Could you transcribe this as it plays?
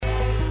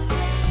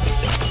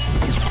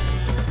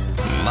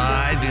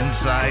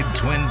inside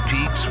Twin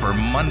Peaks for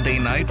Monday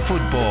Night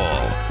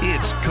Football.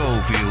 It's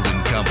Cofield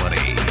and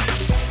Company.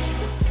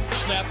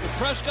 Snap to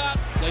Prescott.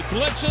 They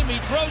blitz him. He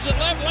throws it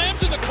left,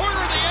 lands in the corner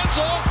of the end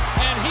zone,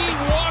 and he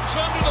walks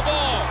under the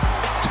ball.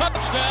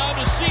 Touchdown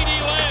to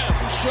CeeDee Lamb.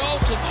 And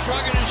Schultz and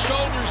shrugging his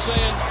shoulders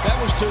saying, that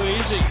was too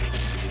easy.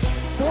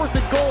 4th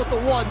and goal at the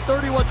 1,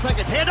 31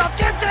 seconds. Handoff,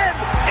 Gibson!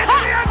 Into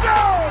the end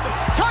zone!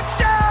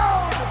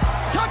 Touchdown!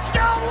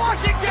 Touchdown,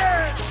 Washington!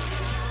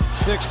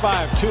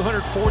 6'5",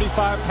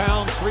 245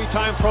 pounds,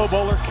 3-time Pro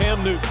Bowler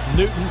Cam Newton.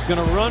 Newton's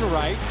going to run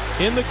right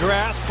in the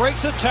grass,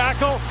 breaks a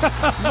tackle.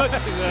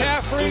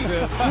 McCaffrey,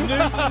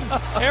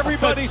 Newton,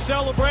 everybody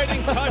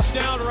celebrating,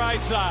 touchdown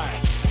right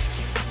side.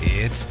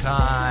 It's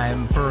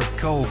time for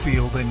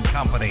Cofield and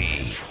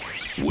Company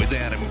with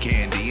Adam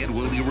Candy and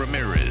Willie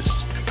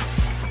Ramirez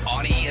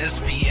on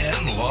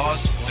ESPN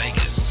Las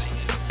Vegas.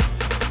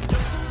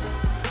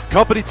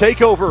 Company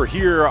takeover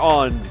here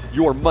on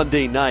your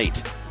Monday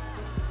night.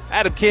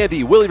 Adam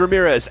Candy, Willie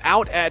Ramirez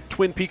out at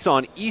Twin Peaks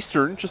on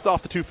Eastern, just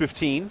off the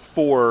 215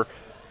 for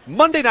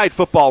Monday Night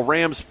Football.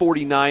 Rams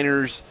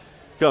 49ers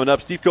coming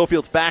up. Steve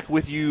Cofield's back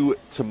with you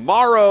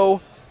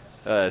tomorrow.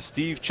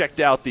 Steve checked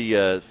out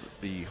the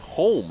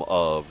home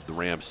of the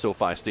Rams,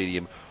 SoFi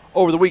Stadium,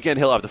 over the weekend.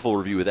 He'll have the full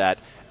review of that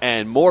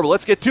and more. But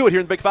let's get to it here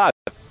in the Big Five.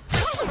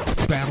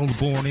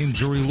 Battle-Born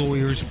Injury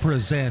Lawyers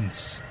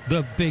presents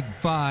the Big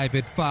Five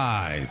at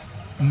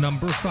 5.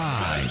 Number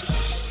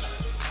 5.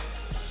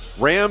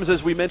 Rams,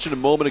 as we mentioned a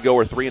moment ago,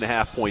 are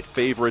 3.5-point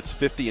favorites,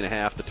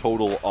 50.5 the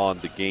total on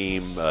the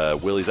game.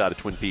 Willie's out of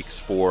Twin Peaks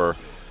for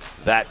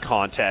that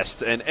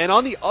contest. And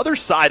on the other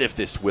side of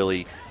this,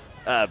 Willie,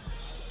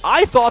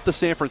 I thought the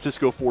San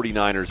Francisco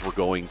 49ers were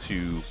going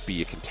to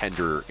be a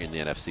contender in the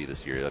NFC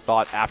this year. I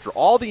thought after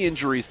all the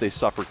injuries they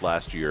suffered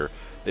last year,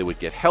 they would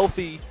get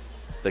healthy,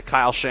 that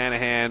Kyle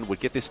Shanahan would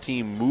get this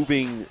team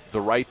moving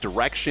the right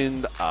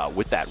direction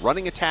with that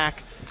running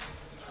attack.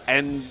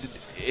 And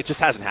it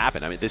just hasn't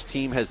happened. I mean, this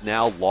team has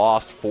now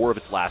lost 4 of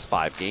its last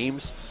 5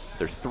 games.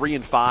 They're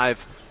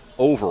 3-5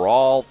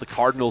 overall. The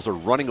Cardinals are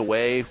running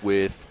away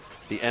with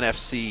the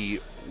NFC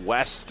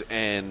West,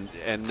 and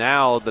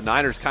now the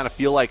Niners kind of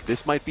feel like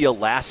this might be a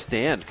last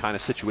stand kind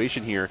of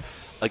situation here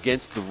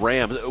against the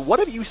Rams. What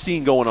have you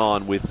seen going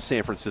on with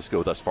San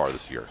Francisco thus far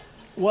this year?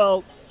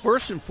 Well,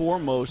 first and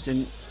foremost,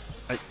 and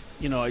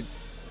I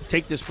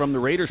take this from the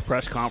Raiders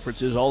press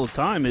conferences all the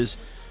time, is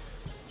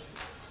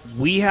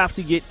we have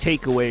to get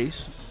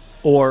takeaways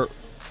or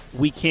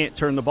we can't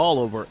turn the ball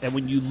over. And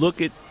when you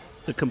look at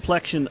the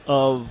complexion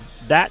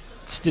of that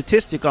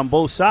statistic on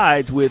both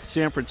sides with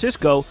San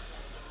Francisco,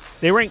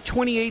 they rank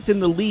 28th in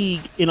the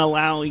league in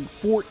allowing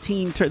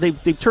 14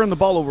 they've turned the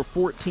ball over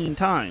 14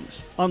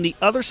 times. On the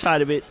other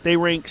side of it, they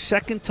rank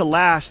second to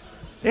last.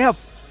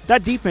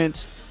 That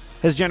defense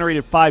has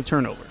generated 5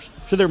 turnovers.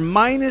 So they're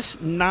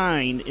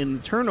 -9 in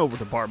the turnover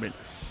department.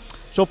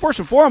 So first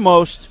and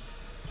foremost,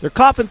 they're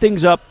coughing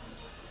things up,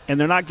 and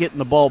they're not getting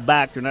the ball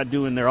back. They're not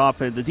doing their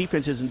offense. The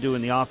defense isn't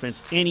doing the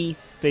offense any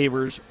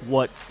favors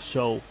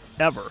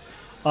whatsoever.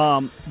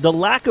 The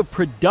lack of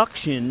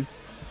production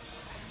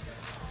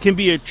can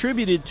be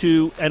attributed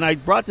to, and I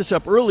brought this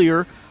up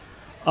earlier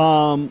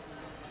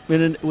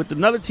with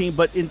another team,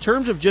 but in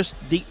terms of just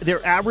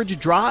their average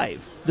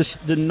drive,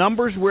 the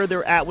numbers where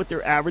they're at with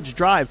their average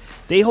drive.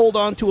 They hold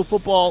on to a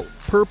football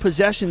per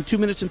possession 2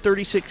 minutes and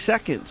 36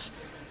 seconds.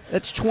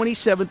 That's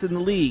 27th in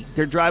the league.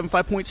 They're driving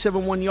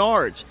 5.71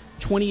 yards,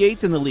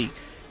 28th in the league.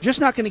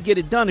 Just not going to get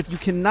it done if you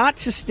cannot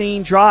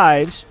sustain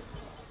drives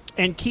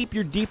and keep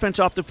your defense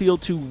off the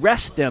field to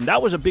rest them.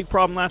 That was a big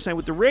problem last night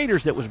with the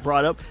Raiders that was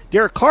brought up.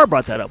 Derek Carr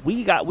brought that up.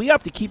 We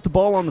have to keep the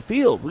ball on the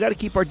field. We got to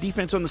keep our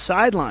defense on the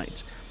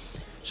sidelines.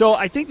 So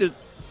I think that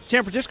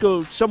San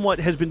Francisco somewhat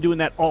has been doing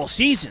that all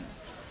season.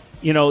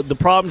 You know, the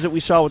problems that we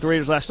saw with the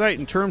Raiders last night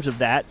in terms of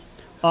that.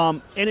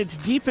 And its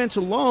defense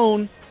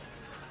alone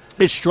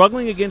is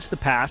struggling against the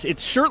pass. It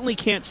certainly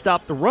can't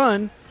stop the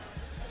run.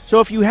 So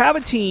if you have a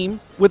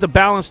team with a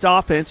balanced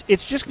offense,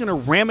 it's just going to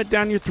ram it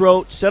down your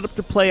throat, set up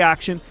the play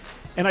action.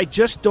 And I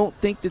just don't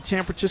think that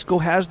San Francisco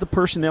has the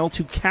personnel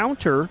to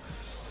counter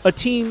a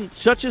team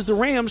such as the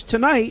Rams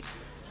tonight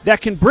that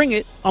can bring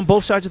it on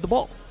both sides of the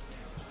ball.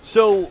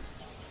 So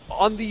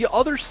on the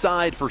other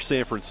side for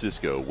San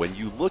Francisco, when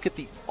you look at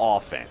the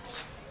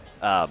offense,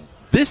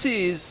 this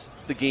is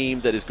the game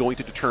that is going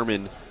to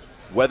determine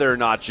whether or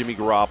not Jimmy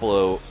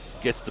Garoppolo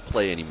gets to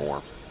play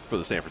anymore for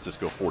the San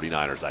Francisco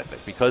 49ers, I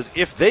think. Because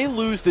if they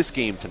lose this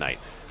game tonight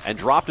and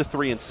drop to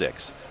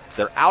 3-6,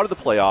 they're out of the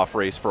playoff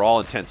race for all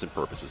intents and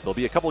purposes. There'll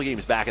be a couple of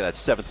games back of that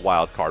 7th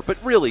wild card, but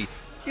really,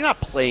 you're not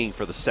playing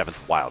for the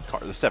 7th wild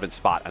card, the 7th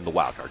spot and the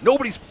wild card.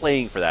 Nobody's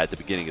playing for that at the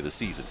beginning of the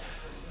season.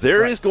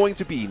 There is going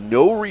to be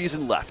no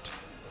reason left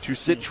to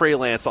sit Trey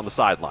Lance on the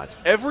sidelines.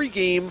 Every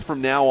game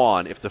from now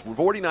on, if the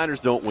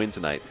 49ers don't win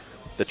tonight,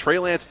 that Trey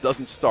Lance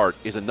doesn't start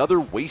is another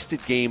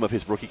wasted game of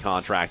his rookie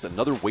contract,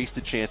 another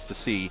wasted chance to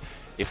see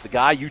if the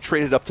guy you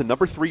traded up to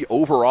number 3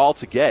 overall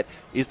to get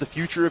is the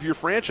future of your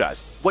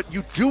franchise. What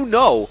you do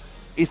know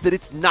is that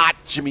it's not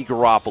Jimmy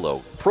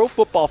Garoppolo. Pro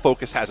Football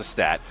Focus has a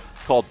stat.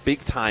 called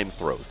Big Time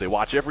Throws. They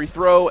watch every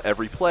throw,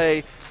 every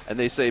play, and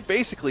they say,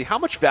 basically, how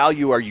much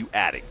value are you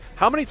adding?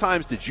 How many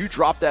times did you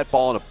drop that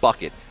ball in a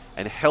bucket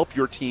and help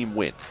your team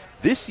win?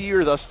 This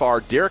year, thus far,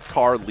 Derek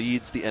Carr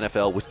leads the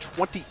NFL with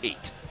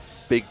 28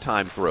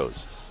 big-time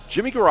throws.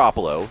 Jimmy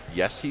Garoppolo,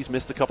 yes, he's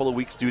missed a couple of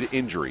weeks due to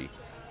injury,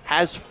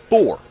 has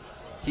 4.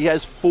 He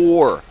has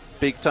 4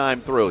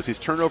 big-time throws. His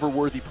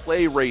turnover-worthy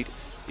play rate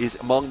is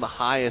among the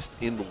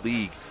highest in the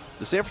league.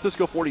 The San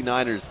Francisco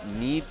 49ers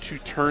need to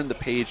turn the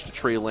page to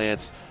Trey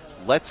Lance.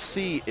 Let's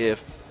see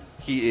if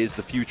he is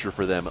the future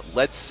for them.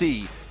 Let's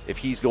see if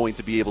he's going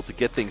to be able to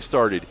get things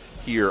started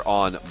here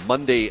on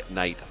Monday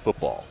Night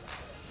Football.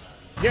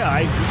 Yeah,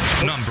 I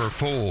agree. Number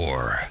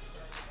 4.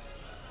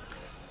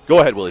 Go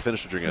ahead, Willie.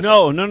 Finish what you're going to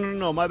say.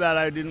 No. My bad.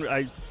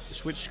 I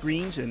switched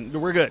screens, and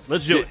we're good.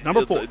 Let's do it.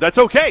 Number 4. That's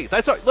okay.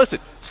 Listen,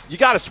 you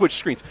got to switch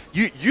screens.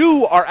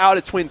 You are out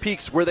at Twin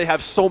Peaks where they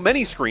have so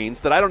many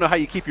screens that I don't know how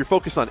you keep your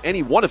focus on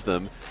any one of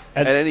them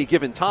at any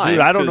given time. Dude,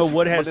 I don't know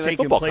what has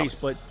taken place,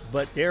 but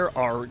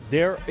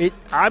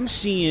I'm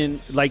seeing,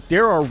 like,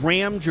 there are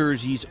Ram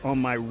jerseys on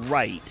my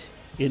right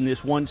in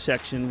this one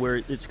section where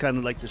it's kind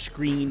of like the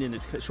screen and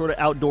it's sort of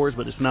outdoors,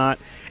 but it's not.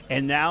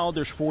 And now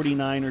there's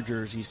 49er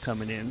jerseys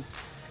coming in,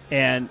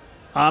 and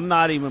I'm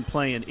not even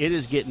playing. It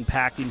is getting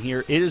packed in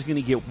here. It is going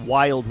to get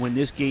wild when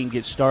this game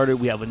gets started.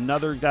 We have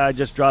another guy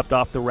just dropped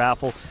off the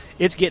raffle.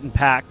 It's getting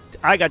packed.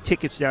 I got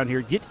tickets down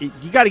here.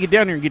 You got to get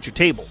down here and get your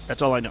table.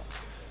 That's all I know.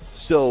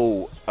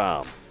 So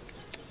I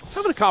was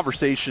having a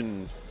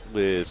conversation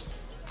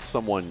with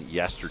someone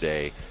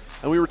yesterday,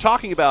 and we were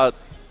talking about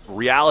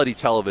reality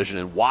television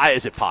and why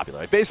is it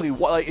popular. Basically,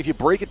 if you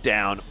break it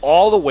down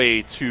all the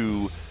way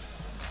to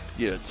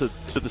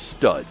the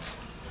studs,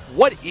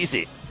 what is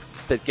it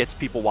that gets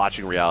people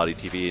watching reality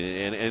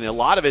TV? And a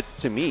lot of it,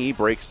 to me,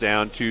 breaks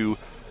down to,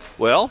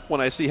 well, when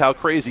I see how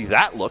crazy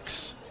that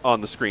looks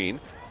on the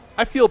screen,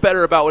 I feel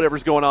better about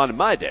whatever's going on in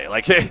my day.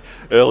 Like, hey,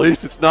 at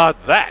least it's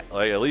not that.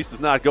 Like, at least it's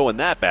not going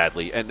that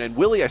badly. And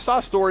Willie, I saw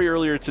a story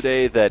earlier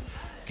today that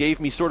gave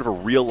me sort of a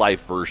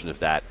real-life version of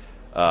that.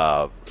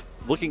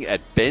 Looking at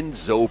Ben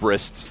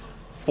Zobrist,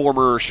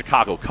 former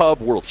Chicago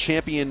Cub, world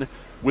champion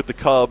with the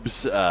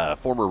Cubs,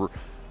 former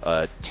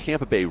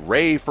Tampa Bay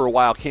Ray for a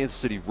while, Kansas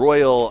City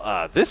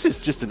Royal. This is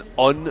just an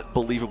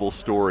unbelievable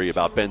story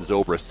about Ben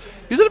Zobrist.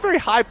 He's in a very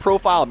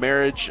high-profile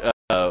marriage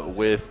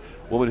with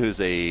a woman who's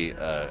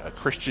a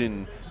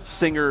Christian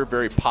singer,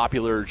 very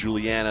popular,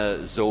 Juliana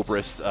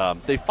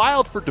Zobrist. They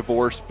filed for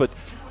divorce, but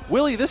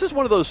Willie, this is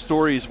one of those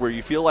stories where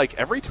you feel like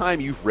every time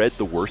you've read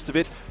the worst of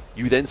it,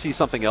 you then see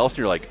something else and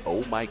you're like,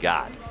 oh my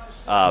God.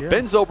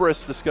 Ben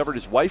Zobrist discovered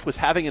his wife was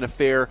having an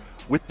affair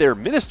with their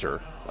minister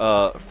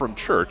from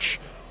church.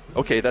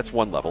 Okay, that's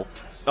one level.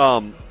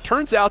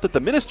 Turns out that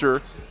the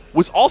minister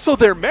was also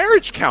their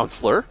marriage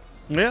counselor.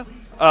 Yeah.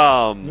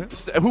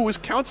 Who was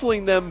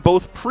counseling them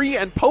both pre-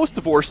 and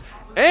post-divorce,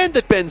 and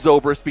that Ben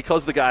Zobrist,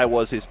 because the guy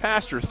was his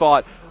pastor,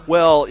 thought,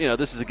 well,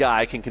 this is a guy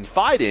I can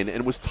confide in,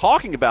 and was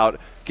talking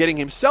about getting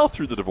himself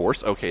through the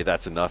divorce. Okay,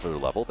 that's another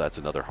level. That's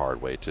another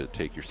hard way to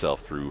take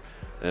yourself through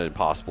an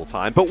impossible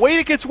time. But wait,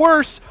 it gets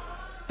worse.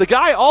 The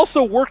guy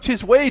also worked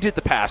his way, did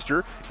the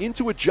pastor,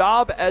 into a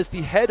job as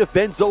the head of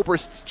Ben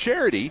Zobrist's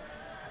charity,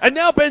 and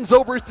now Ben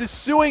Zobrist is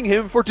suing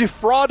him for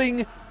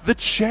defrauding the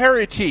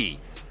charity.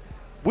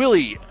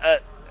 Willie,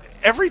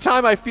 every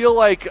time I feel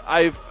like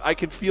I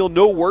can feel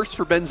no worse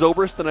for Ben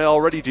Zobrist than I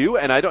already do,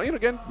 and I don't,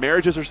 again,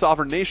 marriages are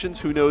sovereign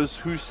nations, who knows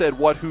who said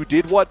what, who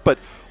did what, but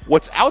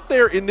what's out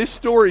there in this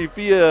story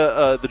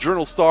via the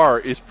Journal-Star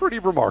is pretty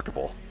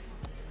remarkable.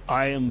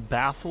 I am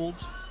baffled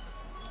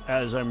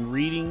as I'm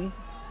reading,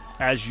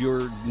 as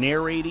you're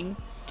narrating,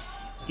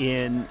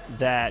 in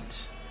that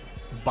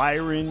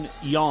Byron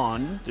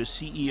Yon, the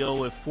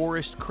CEO of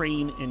Forrest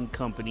Crane and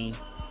Company,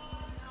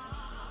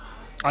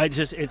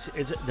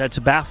 that's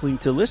baffling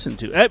to listen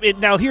to.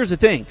 Now, here's the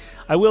thing.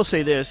 I will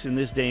say this, in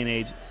this day and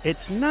age,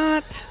 it's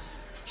not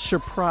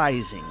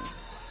surprising.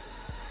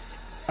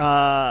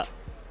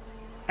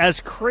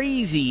 As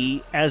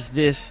crazy as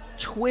this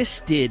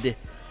twisted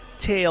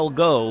tale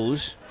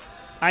goes,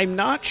 I'm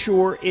not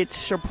sure it's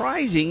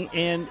surprising.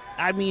 And,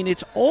 I mean,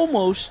 it's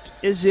almost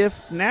as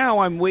if now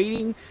I'm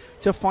waiting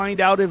to find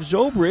out if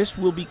Zobrist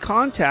will be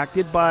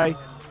contacted by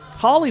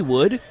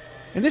Hollywood,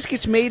 and this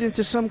gets made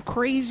into some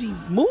crazy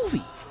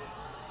movie.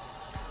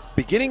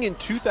 Beginning in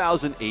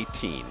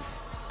 2018,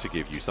 to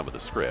give you some of the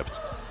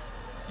script,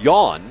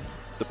 Yon,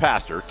 the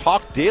pastor,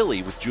 talked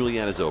daily with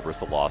Juliana Zobrist,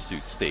 the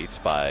lawsuit states,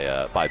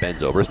 by Ben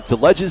Zobrist. It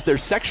alleges their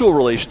sexual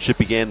relationship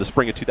began the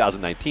spring of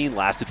 2019,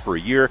 lasted for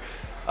a year.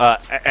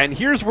 And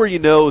here's where you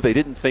know they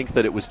didn't think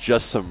that it was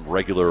just some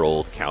regular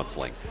old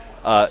counseling.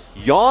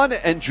 Yon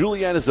and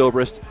Juliana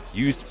Zobrist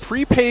used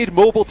prepaid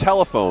mobile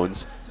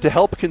telephones to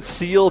help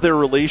conceal their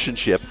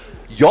relationship.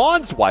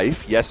 Yon's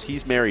wife, yes,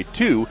 he's married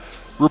too,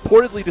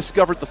 reportedly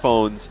discovered the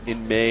phones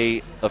in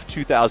May of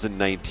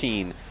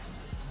 2019.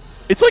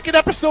 It's like an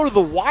episode of The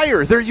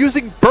Wire. They're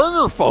using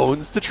burner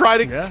phones to try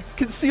to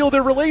conceal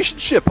their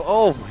relationship.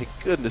 Oh, my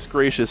goodness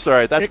gracious. All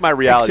right, that's my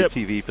reality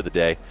TV for the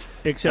day.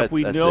 Except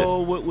we know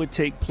what would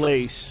take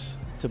place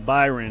to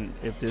Byron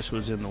if this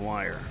was in The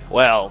Wire.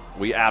 Well,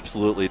 we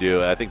absolutely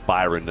do. I think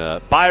Byron,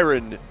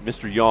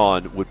 Mr.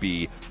 Yawn, would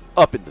be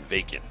up in the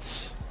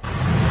vacants.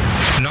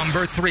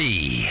 Number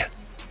 3.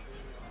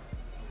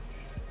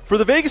 For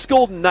the Vegas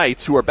Golden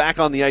Knights, who are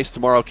back on the ice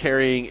tomorrow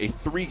carrying a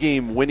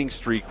 3-game winning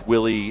streak,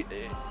 Willie,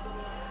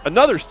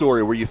 another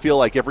story where you feel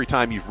like every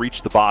time you've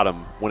reached the bottom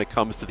when it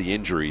comes to the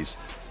injuries,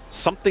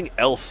 something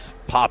else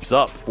pops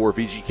up for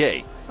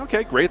VGK.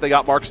 Okay, great. They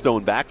got Mark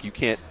Stone back. You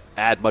can't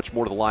add much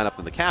more to the lineup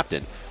than the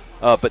captain.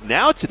 But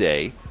now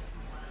today,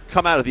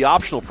 come out of the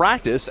optional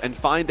practice and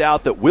find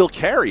out that Will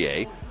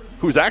Carrier,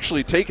 who's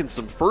actually taken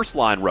some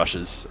first-line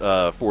rushes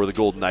for the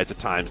Golden Knights at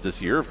times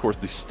this year, of course,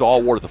 the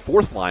stalwart of the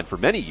fourth line for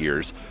many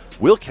years,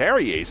 Will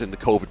Carrier's in the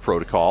COVID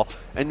protocol,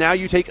 and now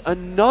you take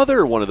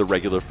another one of the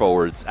regular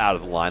forwards out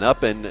of the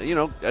lineup, and, you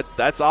know,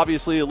 that's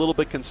obviously a little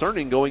bit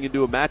concerning going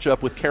into a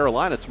matchup with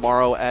Carolina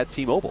tomorrow at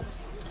T-Mobile.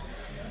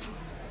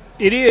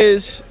 It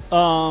is,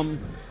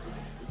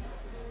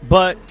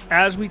 but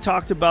as we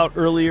talked about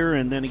earlier,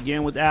 and then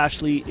again with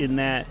Ashley, in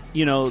that,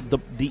 you know,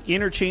 the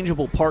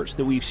interchangeable parts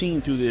that we've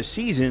seen through this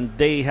season,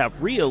 they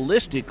have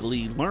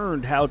realistically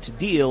learned how to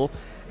deal.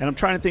 And I'm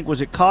trying to think,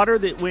 was it Cotter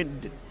that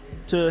went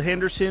to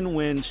Henderson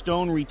when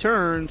Stone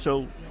returned?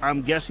 So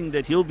I'm guessing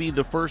that he'll be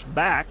the first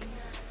back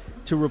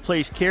to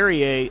replace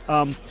Carrier.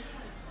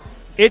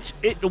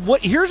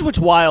 Here's what's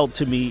wild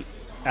to me,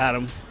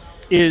 Adam,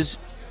 is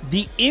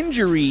the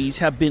injuries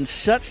have been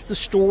such the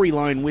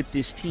storyline with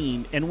this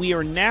team, and we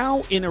are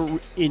now in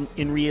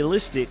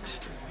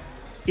realistics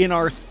in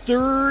our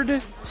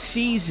third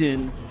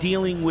season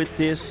dealing with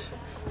this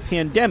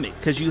pandemic,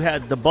 because you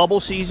had the bubble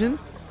season,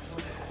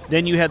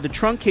 then you had the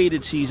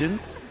truncated season,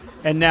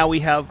 and now we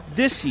have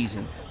this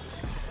season.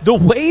 The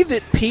way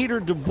that Peter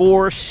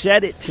DeBoer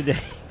said it today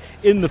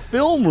in the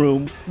film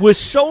room was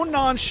so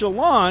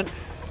nonchalant.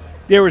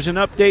 There was an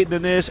update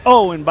than this.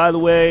 Oh, and by the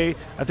way,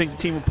 I think the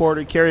team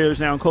reported Carrier is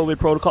now in COVID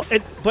protocol.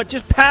 But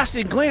just passed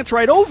and glanced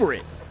right over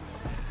it.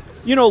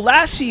 You know,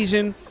 last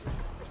season,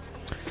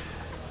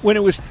 when it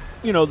was,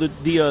 you know,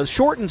 the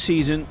shortened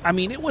season, I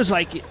mean, it was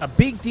like a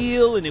big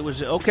deal, and it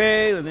was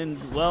okay. And then,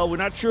 well, we're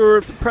not sure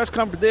if the press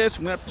conference this.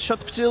 We're going to have to shut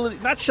the facility.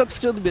 Not shut the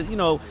facility, but, you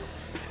know,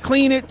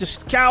 clean it,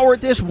 just scour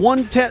it,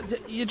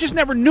 you just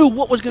never knew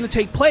what was going to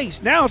take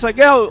place. Now it's like,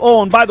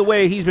 oh, and by the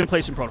way, he's been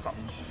placed in protocol.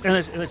 And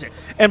that's it.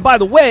 And by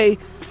the way,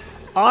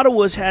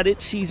 Ottawa's had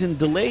its season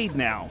delayed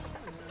now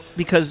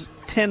because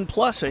 10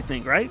 plus, I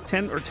think, right?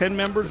 10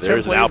 members.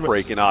 There's 10 an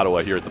outbreak in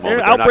Ottawa here at the moment.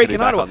 They're not going to be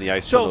back Ottawa on the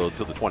ice until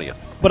the 20th.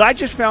 But I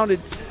just found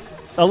it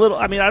a little,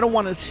 I mean, I don't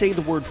want to say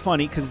the word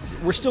funny because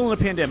we're still in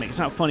a pandemic. It's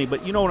not funny,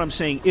 but you know what I'm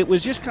saying. It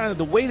was just kind of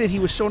the way that he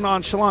was so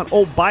nonchalant.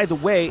 Oh, by the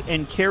way,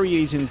 and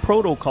Carrier's in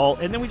protocol.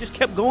 And then we just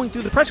kept going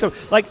through the press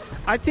conference. Like,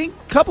 I think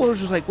a couple of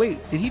us was like,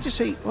 wait, did he just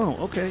say, oh,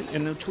 okay,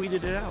 and then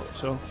tweeted it out.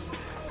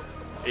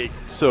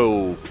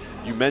 So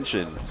you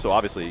mentioned,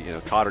 obviously, you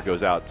know, Cotter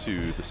goes out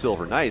to the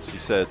Silver Knights. He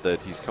said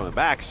that he's coming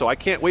back. So I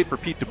can't wait for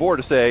Pete DeBoer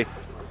to say,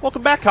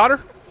 welcome back,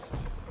 Cotter.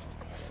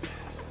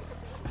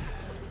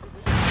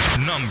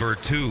 Number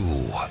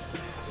 2.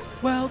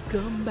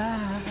 Welcome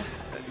back.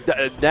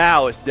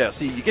 Now,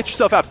 see, you get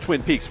yourself out to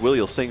Twin Peaks. Willie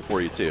will sing for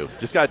you, too.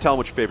 Just got to tell him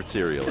what your favorite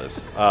cereal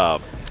is.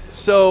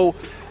 So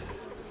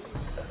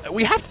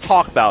we have to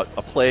talk about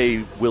a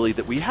play, Willie,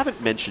 that we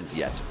haven't mentioned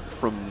yet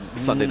from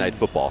Sunday Night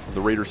Football, from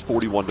the Raiders'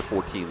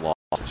 41-14 loss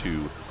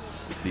to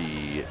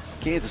the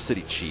Kansas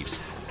City Chiefs.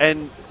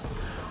 And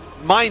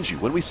mind you,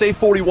 when we say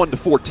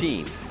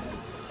 41-14,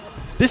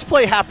 this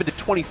play happened at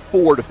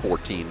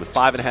 24-14 with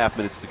 5.5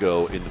 minutes to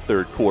go in the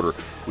third quarter.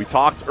 We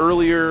talked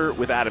earlier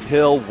with Adam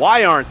Hill,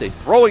 why aren't they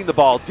throwing the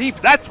ball deep?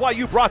 That's why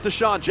you brought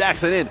DeSean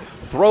Jackson in.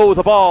 Throw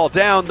the ball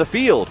down the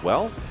field.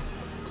 Well,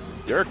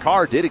 Derek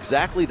Carr did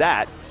exactly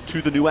that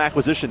to the new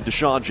acquisition,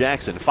 DeSean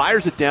Jackson.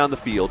 Fires it down the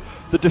field.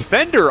 The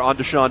defender on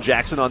DeSean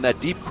Jackson on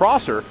that deep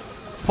crosser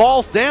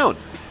falls down.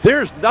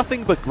 There's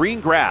nothing but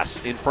green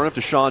grass in front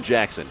of DeSean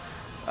Jackson.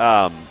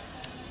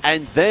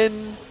 And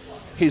then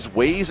his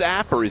Waze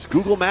app or his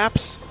Google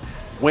Maps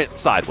went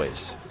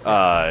sideways.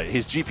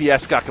 His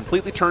GPS got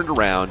completely turned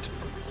around,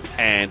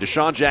 and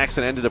DeSean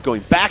Jackson ended up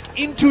going back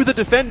into the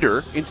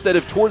defender instead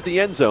of toward the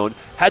end zone,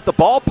 had the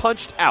ball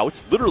punched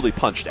out, literally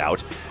punched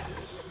out,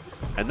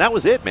 and that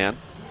was it, man.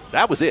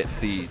 That was it.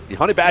 The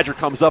Honey Badger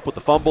comes up with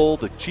the fumble.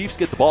 The Chiefs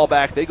get the ball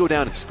back. They go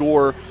down and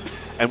score.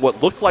 And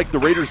what looked like the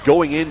Raiders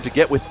going in to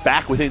get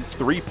back within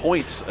 3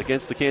 points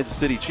against the Kansas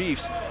City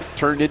Chiefs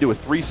turned into a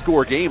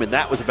 3-score game, and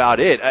that was about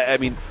it. I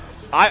mean,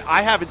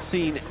 I haven't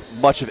seen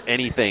much of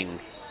anything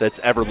that's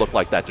ever looked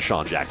like that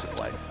DeSean Jackson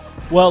play.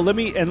 Well,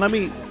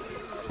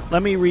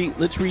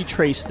 let's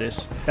retrace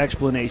this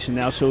explanation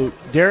now. So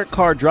Derek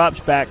Carr drops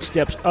back,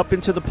 steps up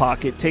into the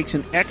pocket, takes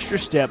an extra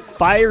step,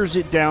 fires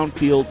it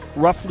downfield,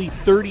 roughly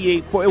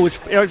 38. It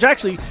was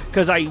actually,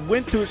 because I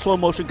went through it slow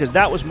motion because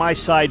that was my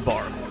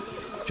sidebar.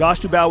 Josh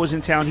Dubow was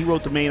in town. He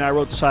wrote the main. I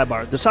wrote the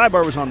sidebar. The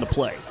sidebar was on the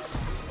play.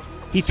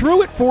 He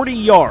threw it 40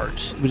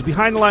 yards. It was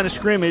behind the line of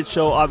scrimmage,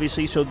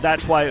 so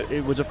that's why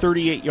it was a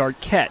 38-yard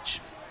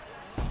catch.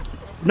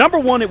 Number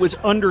one, it was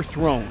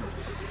underthrown.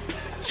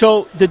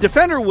 So the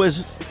defender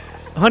was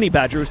Honey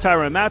Badger, was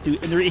Tyrann Mathieu,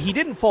 and he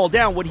didn't fall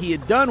down. What he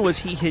had done was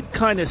he had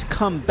kind of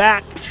come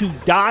back to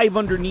dive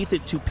underneath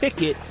it to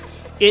pick it.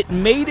 It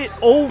made it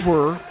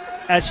over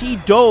as he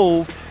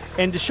dove,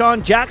 and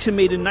Deshaun Jackson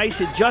made a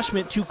nice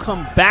adjustment to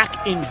come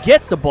back and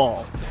get the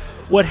ball.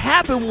 What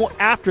happened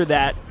after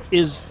that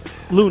is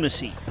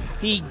lunacy.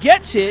 He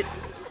gets it,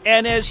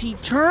 and as he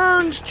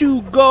turns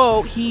to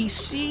go, he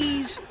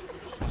sees,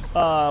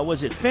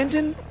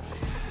 Fenton?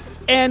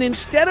 And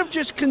instead of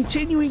just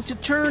continuing to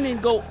turn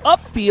and go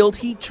upfield,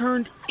 he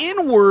turned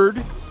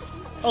inward,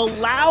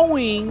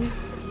 allowing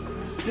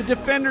the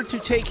defender to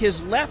take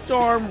his left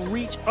arm,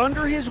 reach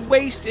under his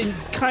waist, and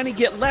kind of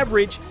get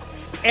leverage.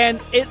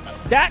 And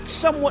that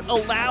somewhat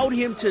allowed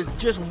him to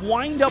just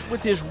wind up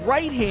with his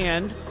right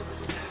hand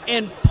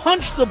and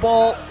punch the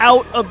ball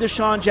out of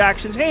Deshaun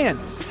Jackson's hand.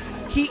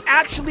 He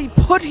actually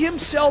put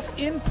himself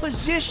in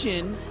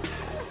position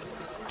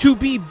to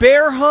be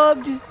bear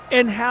hugged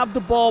and have the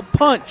ball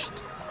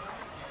punched.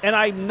 And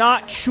I'm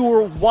not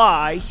sure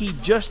why he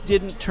just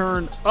didn't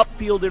turn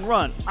upfield and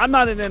run. I'm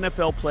not an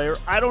NFL player.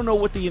 I don't know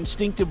what the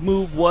instinctive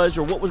move was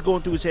or what was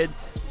going through his head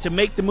to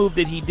make the move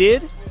that he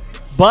did.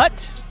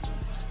 But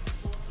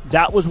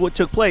that was what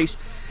took place.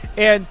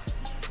 And,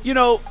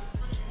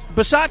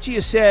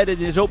 Bisaccia said in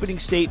his opening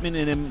statement,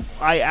 and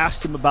I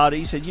asked him about it,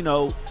 he said,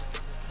 could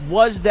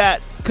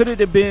it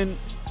have been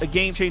a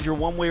game changer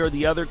one way or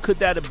the other? Could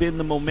that have been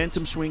the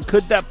momentum swing?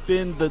 Could that have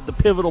been the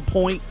pivotal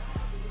point?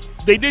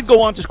 They did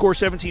go on to score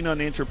 17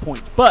 unanswered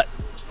points. But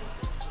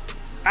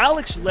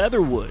Alex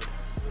Leatherwood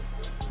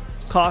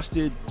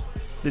costed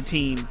the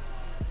team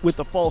with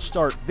a false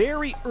start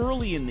very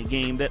early in the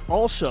game that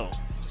also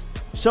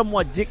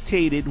somewhat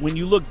dictated, when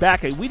you look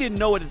back, we didn't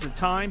know it at the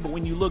time, but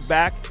when you look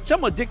back,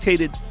 somewhat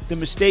dictated the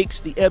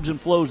mistakes, the ebbs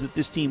and flows that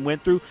this team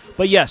went through.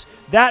 But yes,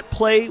 that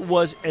play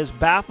was as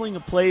baffling a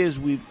play as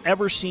we've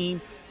ever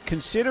seen,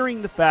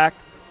 considering the fact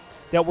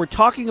that we're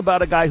talking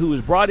about a guy who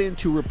was brought in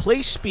to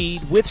replace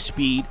speed with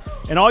speed,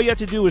 and all you have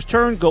to do is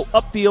turn, go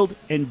upfield,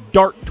 and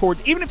dart toward,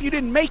 even if you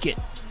didn't make it,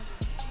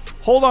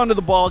 hold on to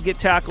the ball, get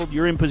tackled,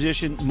 you're in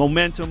position,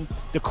 momentum,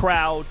 the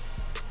crowd,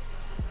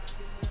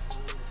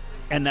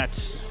 and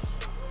that's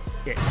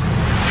it.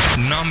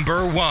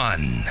 Number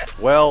one.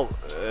 Well,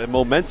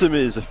 momentum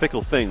is a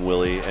fickle thing,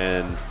 Willie,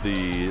 and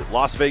the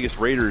Las Vegas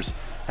Raiders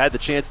had the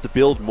chance to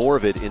build more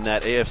of it in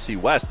that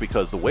AFC West,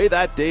 because the way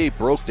that day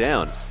broke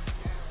down,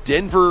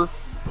 Denver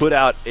put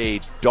out a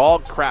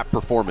dog crap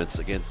performance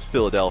against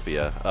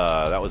Philadelphia.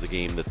 That was a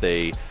game that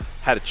they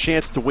had a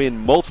chance to win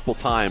multiple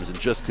times and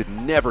just could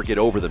never get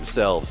over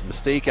themselves.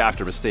 Mistake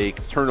after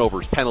mistake,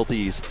 turnovers,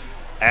 penalties.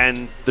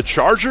 And the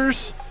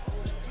Chargers,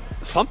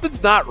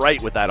 something's not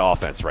right with that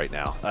offense right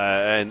now.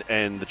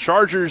 And the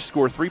Chargers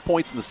score 3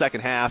 points in the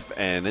second half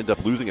and end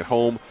up losing at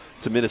home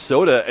to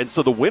Minnesota. And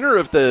so the winner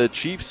of the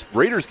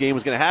Chiefs-Raiders game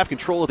was going to have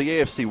control of the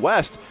AFC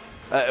West.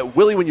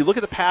 Willie, when you look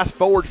at the path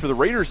forward for the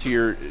Raiders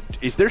here,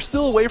 is there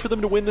still a way for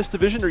them to win this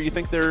division, or you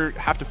think they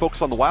have to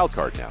focus on the wild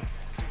card now?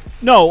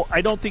 No,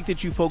 I don't think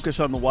that you focus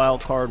on the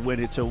wild card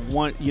when it's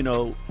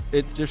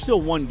there's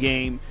still one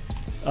game.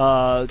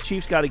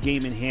 Chiefs got a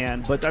game in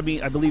hand, but I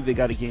believe they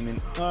got a game in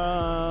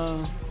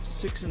 6-3,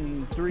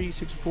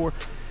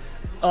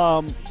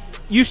 6-4.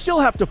 You still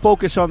have to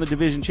focus on the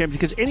division champions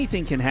because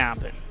anything can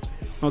happen.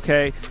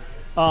 Okay.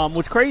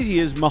 What's crazy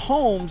is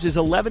Mahomes is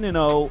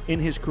 11-0 in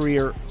his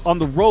career on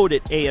the road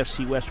at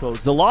AFC West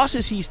foes. The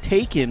losses he's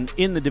taken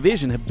in the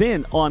division have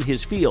been on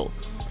his field.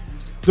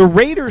 The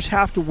Raiders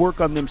have to work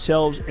on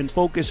themselves and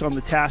focus on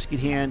the task at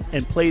hand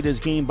and play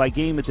this game by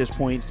game at this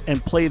point and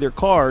play their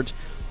cards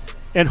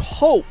and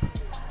hope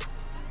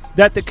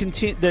that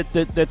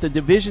the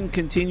division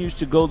continues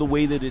to go the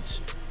way that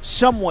it's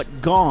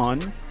somewhat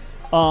gone.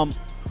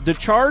 The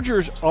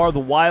Chargers are the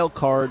wild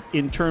card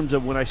in terms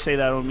of, when I say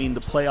that, I don't mean the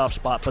playoff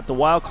spot, but the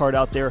wild card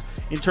out there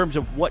in terms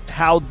of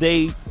how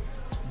they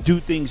do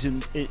things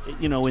in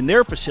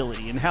their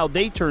facility and how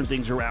they turn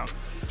things around.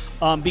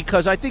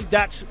 Because I think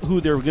that's who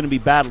they're going to be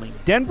battling.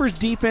 Denver's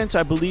defense,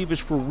 I believe, is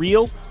for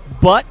real,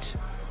 but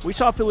we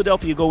saw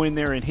Philadelphia go in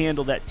there and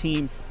handle that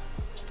team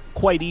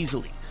quite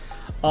easily.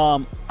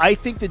 I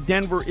think that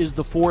Denver is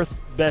the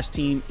fourth best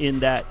team in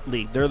that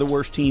league. They're the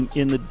worst team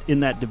in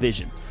that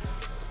division.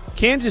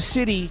 Kansas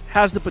City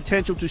has the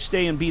potential to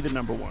stay and be the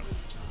number one.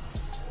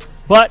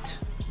 But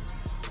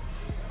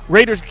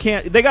Raiders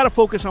can't. They got to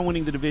focus on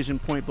winning the division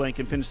point blank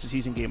and finish the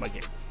season game by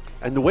game.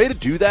 And the way to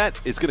do that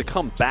is going to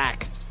come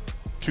back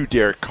to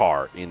Derek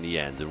Carr in the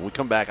end. And when we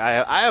come back,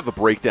 I have a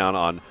breakdown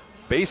on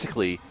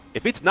basically,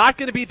 if it's not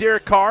going to be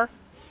Derek Carr,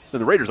 then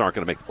the Raiders aren't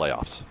going to make the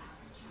playoffs.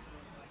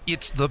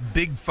 It's the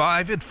Big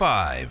 5 at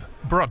 5,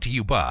 brought to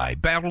you by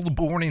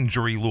Battle-Born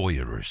Injury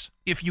Lawyers.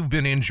 If you've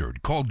been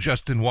injured, call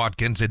Justin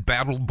Watkins at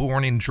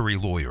Battle-Born Injury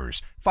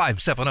Lawyers,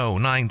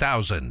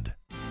 570-9000.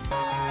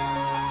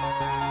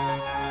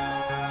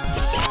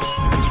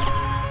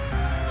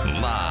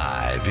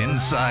 Live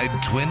inside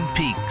Twin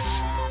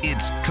Peaks,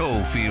 it's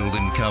Cofield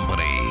and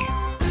Company.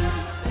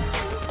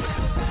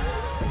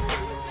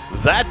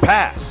 That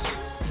pass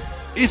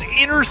is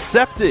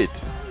intercepted.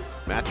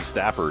 Matthew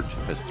Stafford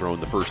has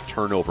thrown the first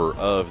turnover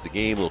of the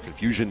game. A little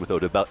confusion with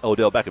Odell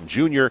Beckham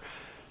Jr.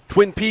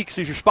 Twin Peaks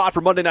is your spot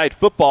for Monday Night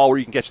Football, where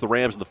you can catch the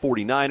Rams and the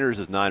 49ers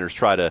as Niners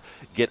try to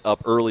get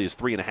up early as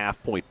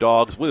 3.5-point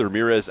dogs. Willie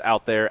Ramirez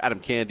out there, Adam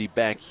Candy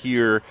back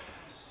here.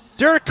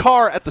 Derek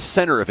Carr at the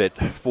center of it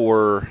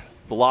for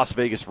the Las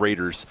Vegas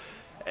Raiders.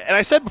 And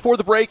I said before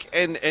the break,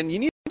 and you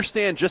need to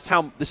understand just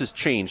how this has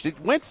changed. It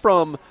went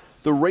from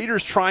the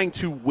Raiders trying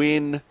to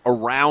win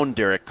around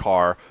Derek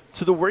Carr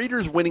to the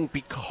Raiders winning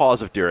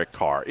because of Derek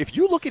Carr. If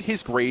you look at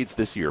his grades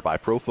this year by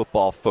Pro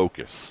Football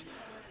Focus,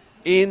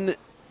 in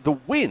the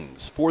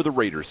wins for the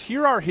Raiders,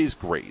 here are his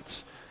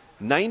grades.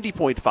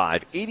 90.5,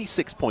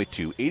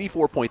 86.2,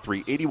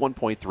 84.3,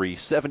 81.3,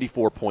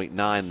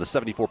 74.9. The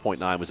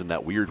 74.9 was in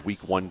that weird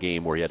Week 1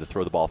 game where he had to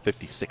throw the ball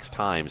 56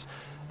 times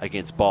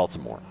against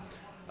Baltimore.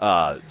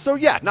 So,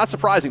 yeah, not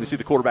surprising to see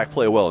the quarterback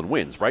play well in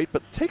wins, right?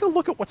 But take a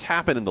look at what's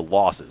happened in the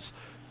losses.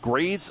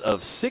 Grades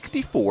of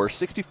 64,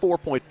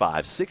 64.5,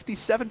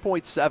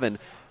 67.7,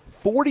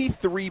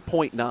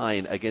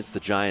 43.9 against the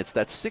Giants.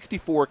 That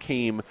 64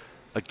 came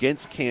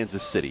against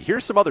Kansas City.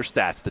 Here's some other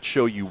stats that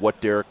show you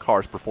what Derek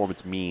Carr's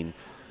performance means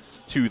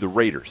to the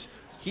Raiders.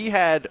 He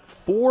had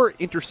 4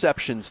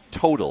 interceptions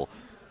total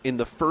in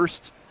the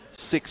first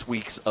 6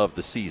 weeks of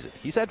the season.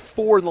 He's had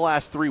 4 in the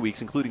last 3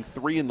 weeks, including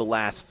 3 in the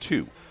last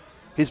 2.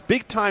 His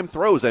big-time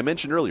throws, I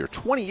mentioned earlier,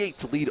 28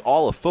 to lead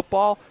all of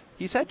football.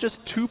 He's had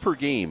just 2 per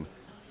game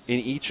in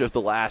each of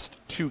the last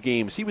 2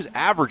 games. He was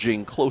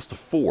averaging close to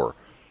 4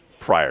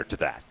 prior to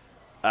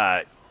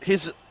that.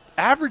 His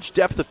average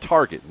depth of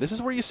target, and this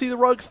is where you see the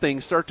Ruggs thing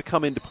start to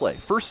come into play.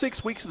 First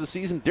 6 weeks of the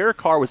season, Derek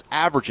Carr was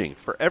averaging,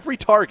 for every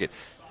target,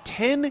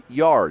 10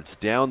 yards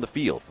down the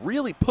field,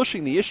 really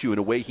pushing the issue in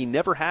a way he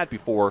never had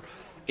before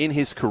in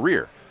his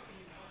career.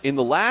 In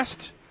the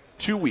last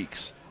 2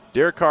 weeks,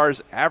 Derek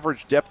Carr's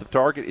average depth of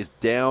target is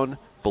down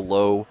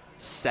below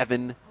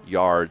 7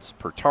 yards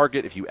per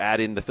target. If you add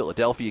in the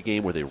Philadelphia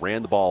game where they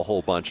ran the ball a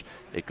whole bunch,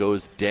 it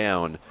goes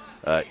down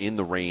in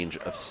the range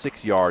of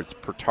 6 yards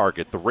per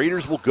target. The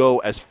Raiders will go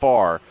as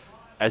far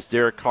as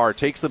Derek Carr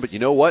takes them, but you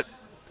know what?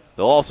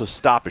 They'll also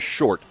stop as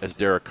short as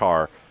Derek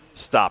Carr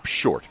stops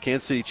short.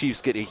 Kansas City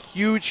Chiefs get a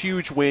huge,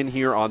 huge win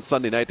here on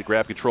Sunday night to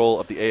grab control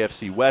of the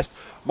AFC West.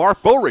 Mark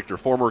Boerichter,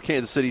 former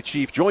Kansas City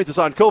Chief, joins us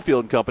on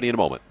Cofield and Company in a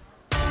moment.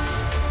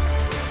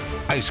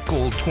 Ice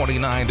cold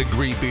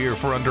 29-degree beer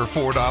for under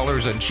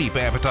 $4 and cheap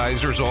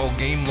appetizers all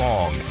game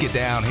long. Get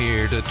down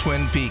here to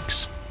Twin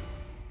Peaks.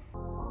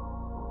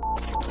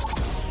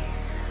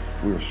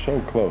 We were so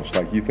close.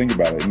 Like, you think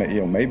about it,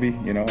 maybe,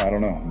 I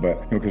don't know.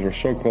 But, because we're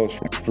so close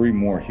for 3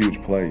 more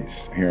huge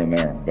plays here and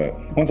there.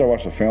 But once I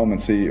watch the film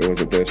and see, was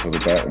it this, was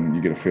it that, and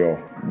you get a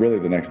feel, really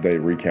the next day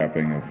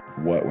recapping of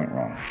what went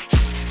wrong.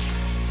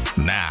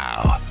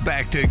 Now,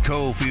 back to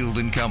Cofield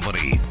and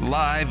Company,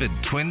 live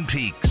at Twin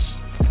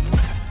Peaks.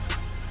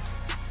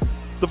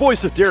 The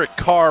voice of Derek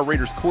Carr,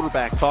 Raiders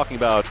quarterback, talking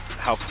about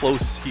how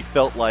close he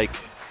felt like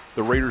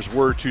the Raiders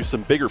were to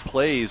some bigger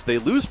plays. They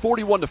lose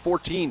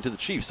 41-14 to the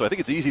Chiefs, so I think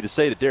it's easy to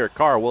say to Derek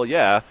Carr, well,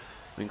 yeah,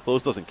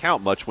 close doesn't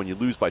count much when you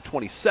lose by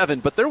 27,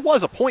 but there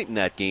was a point in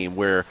that game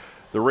where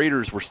the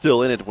Raiders were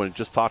still in it when it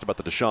just talked about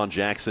the Deshaun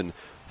Jackson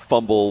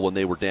fumble when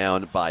they were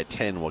down by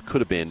 10, what could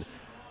have been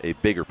a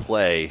bigger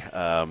play.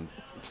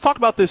 Let's talk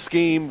about this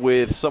game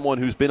with someone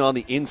who's been on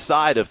the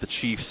inside of the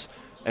Chiefs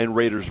and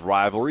Raiders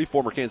rivalry.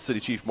 Former Kansas City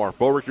Chief Mark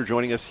Boerichter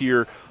joining us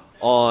here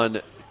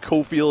on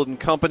Cofield and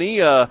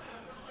Company.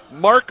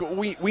 Mark,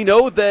 we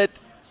know that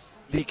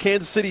the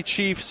Kansas City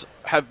Chiefs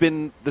have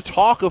been the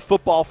talk of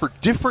football for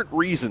different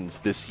reasons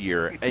this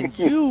year. And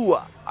you,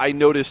 I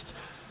noticed,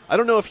 I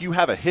don't know if you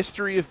have a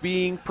history of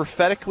being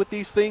prophetic with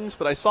these things,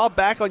 but I saw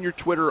back on your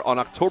Twitter on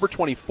October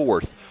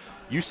 24th,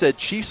 you said,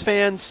 Chiefs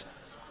fans,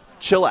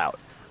 chill out.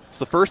 It's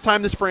the first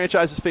time this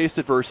franchise has faced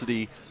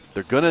adversity.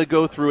 They're going to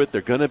go through it.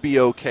 They're going to be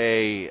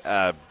okay.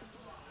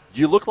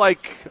 You look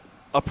like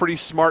a pretty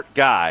smart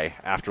guy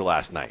after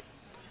last night.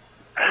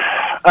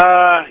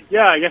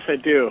 Yeah, I guess I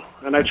do.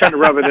 And I try to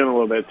rub it in a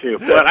little bit, too.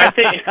 But I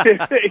think,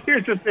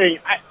 here's the thing.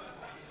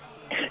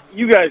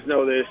 You guys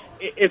know this.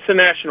 It's a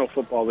National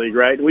Football League,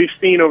 right? We've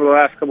seen over the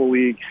last couple of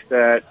weeks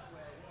that,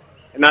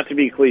 not to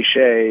be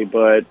cliche,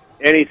 but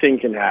anything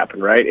can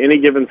happen, right? Any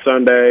given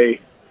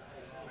Sunday,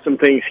 some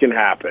things can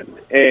happen.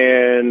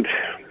 And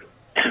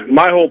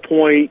my whole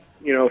point,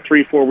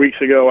 3-4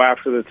 weeks ago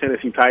after the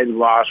Tennessee Titans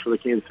lost for the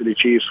Kansas City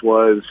Chiefs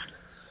was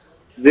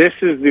this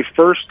is the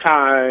first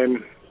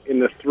time in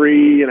the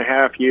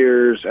 3.5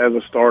 years as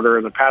a starter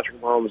in the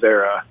Patrick Mahomes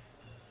era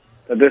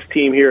that this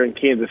team here in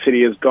Kansas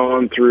City has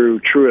gone through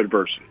true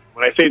adversity.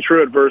 When I say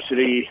true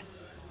adversity,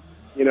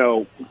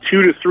 2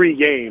 to 3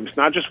 games,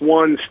 not just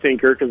one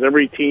stinker, because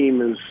every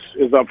team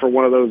is up for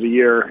one of those a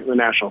year in the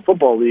National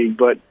Football League,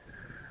 but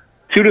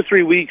 2 to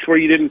 3 weeks where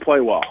you didn't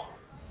play well.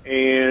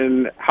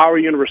 And how are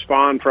you going to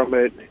respond from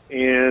it?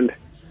 And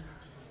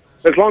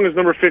as long as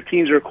number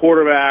 15 is your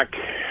quarterback,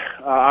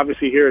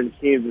 obviously here in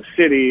Kansas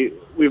City,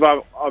 we've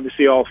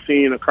obviously all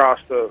seen across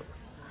the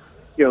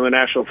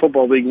National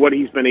Football League what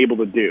he's been able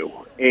to do.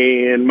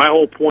 And my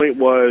whole point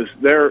was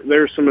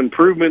there's some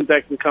improvement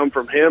that can come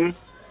from him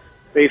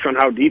based on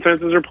how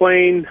defenses are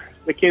playing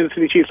the Kansas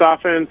City Chiefs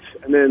offense.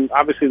 And then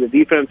obviously the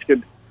defense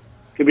could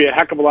be a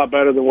heck of a lot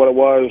better than what it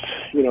was,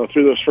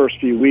 through those first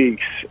few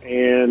weeks.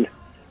 And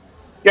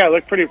yeah, it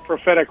looked pretty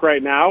prophetic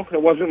right now.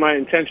 It wasn't my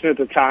intention at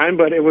the time,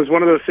 but it was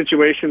one of those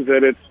situations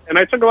and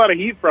I took a lot of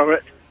heat from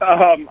it.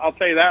 I'll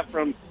tell you that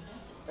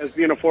as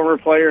being a former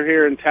player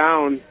here in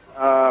town,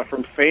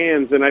 from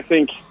fans. And I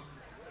think,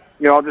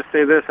 I'll just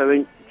say this, I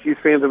think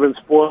Chiefs fans have been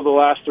spoiled the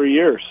last 3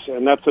 years,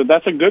 and that's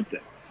a good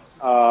thing.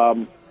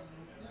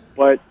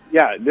 But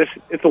yeah,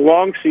 it's a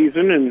long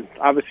season, and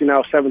obviously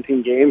now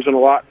 17 games, and a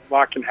lot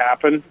can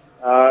happen,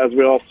 as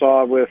we all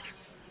saw with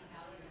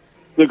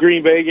the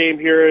Green Bay game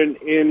here in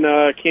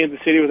Kansas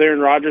City with Aaron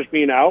Rodgers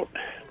being out.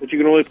 But you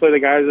can only play the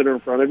guys that are in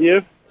front of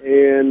you.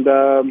 And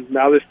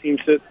now this team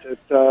sits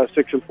at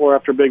 6-4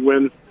 after a big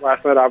win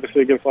last night,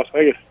 obviously against Las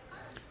Vegas.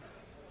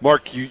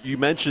 Mark, you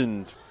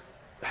mentioned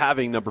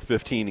having number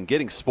 15 and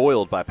getting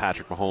spoiled by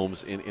Patrick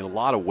Mahomes in a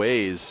lot of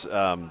ways.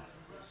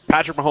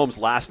 Patrick Mahomes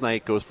last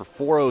night goes for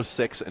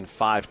 406 and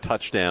 5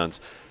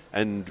 touchdowns.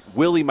 And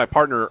Willie, my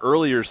partner,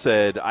 earlier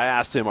said, I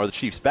asked him, are the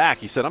Chiefs back?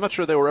 He said, I'm not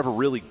sure they were ever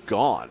really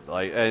gone.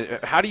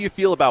 How do you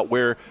feel about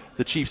where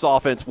the Chiefs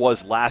offense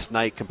was last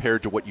night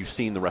compared to what you've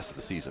seen the rest of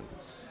the season?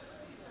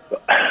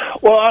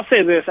 Well, I'll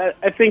say this.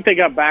 I think they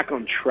got back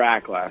on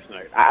track last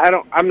night.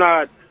 I'm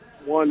not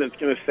one that's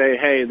going to say,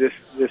 hey, this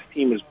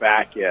team is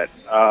back yet,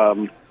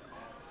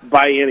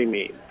 by any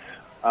means.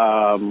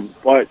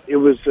 But it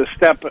was a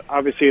step,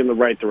 obviously, in the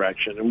right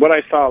direction. And what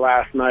I saw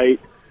last night,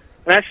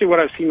 and actually what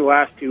I've seen the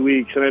last 2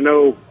 weeks, and I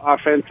know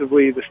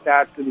offensively the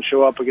stats didn't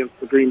show up against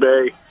the Green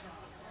Bay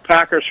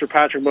Packers for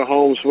Patrick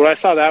Mahomes. What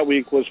I saw that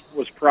week was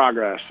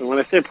progress. And when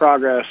I say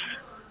progress,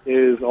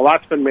 is a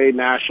lot's been made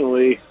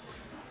nationally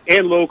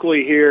and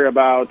locally here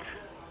about,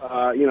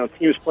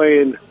 teams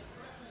playing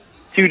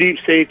two deep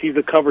safeties,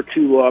 a cover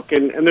 2 look.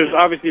 And there's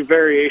obviously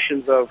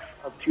variations of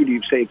two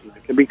deep safeties.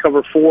 It can be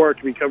cover 4, it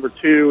can be cover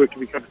 2, it can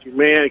be cover 2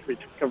 man, it can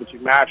be cover 2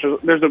 match.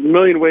 There's a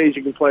million ways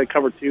you can play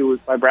cover 2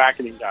 by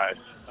bracketing guys,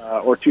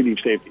 or two deep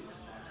safeties.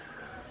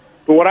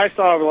 But what I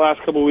saw over the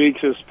last couple of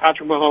weeks is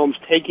Patrick Mahomes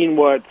taking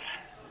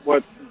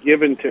what's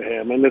given to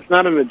him. And it's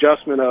not an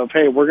adjustment of,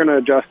 hey, we're going to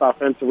adjust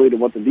offensively to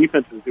what the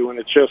defense is doing.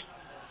 It's just,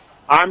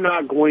 I'm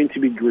not going to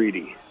be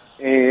greedy.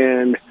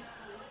 And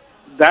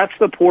that's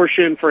the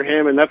portion for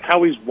him, and that's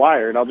how he's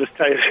wired. I'll just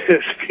tell you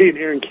this, being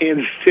here in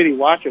Kansas City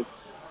watching,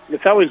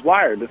 it's how he's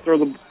wired, to throw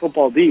the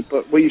football deep.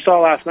 But what you saw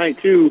last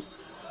night, too,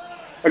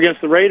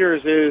 against the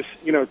Raiders is,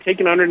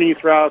 taking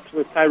underneath routes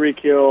with Tyreek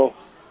Hill,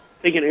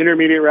 taking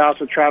intermediate routes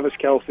with Travis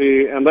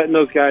Kelce, and letting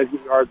those guys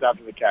get yards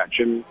after the catch.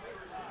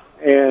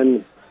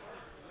 And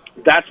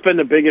that's been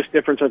the biggest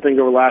difference, I think,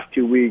 over the last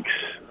 2 weeks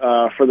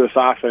for this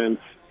offense.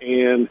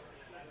 And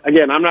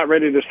again, I'm not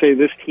ready to say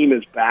this team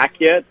is back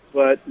yet,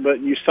 but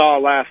you saw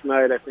last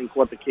night, I think,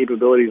 what the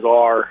capabilities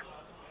are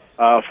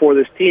for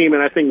this team.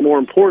 And I think more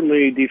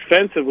importantly,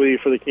 defensively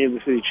for the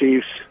Kansas City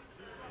Chiefs,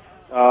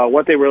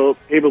 what they were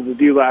able to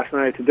do last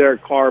night to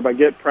Derek Carr by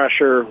get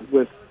pressure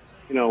with,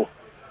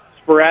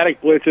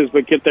 sporadic blitzes,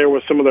 but get there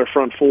with some of their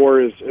front four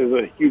is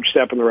a huge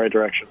step in the right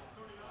direction.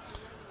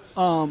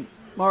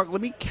 Mark,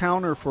 let me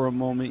counter for a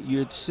moment. You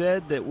had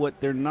said that what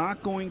they're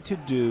not going to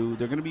do,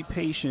 they're going to be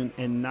patient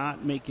and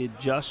not make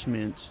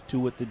adjustments to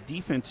what the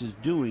defense is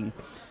doing.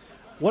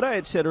 What I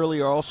had said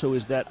earlier also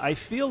is that I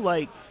feel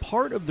like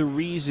part of the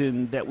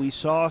reason that we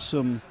saw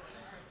some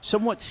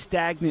somewhat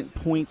stagnant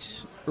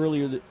points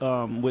earlier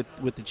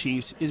with the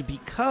Chiefs is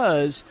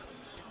because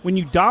when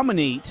you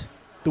dominate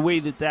the way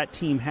that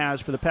team has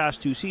for the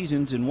past 2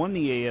 seasons and won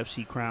the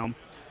AFC crown,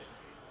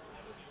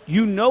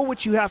 you know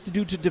what you have to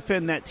do to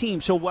defend that team.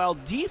 So while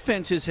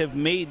defenses have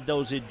made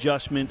those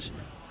adjustments,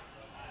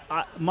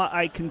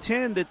 I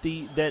contend that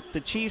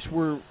the Chiefs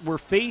were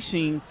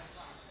facing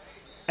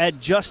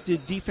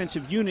adjusted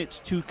defensive units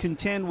to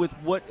contend with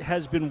what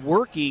has been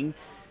working.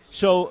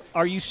 So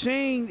are you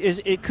saying,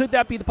 could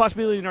that be the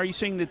possibility, and are you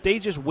saying that they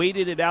just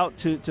waited it out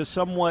to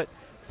somewhat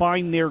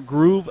find their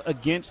groove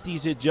against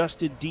these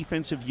adjusted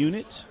defensive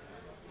units?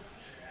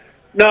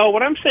 No,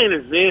 what I'm saying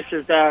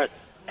is that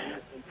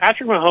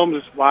Patrick Mahomes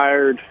is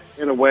wired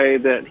in a way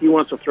that he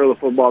wants to throw the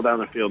football down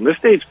the field. And this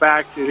dates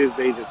back to his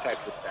days at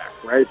Texas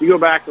Tech, right? If you go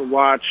back and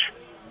watch,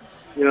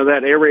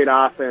 that air raid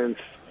offense,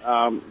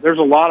 there's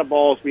a lot of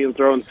balls being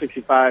thrown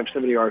 65,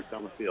 70 yards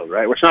down the field,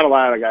 right? Which not a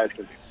lot of guys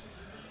can do.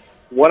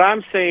 What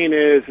I'm saying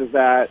is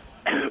that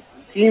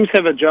teams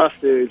have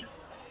adjusted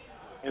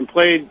and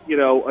played,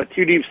 a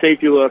two deep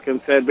safety look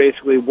and said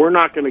basically we're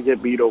not going to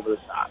get beat over the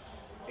top.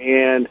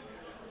 And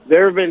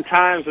there have been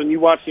times when you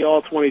watch the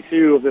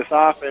all-22 of this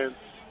offense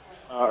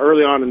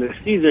early on in this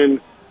season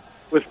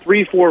with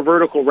 3-4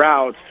 vertical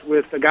routes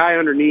with a guy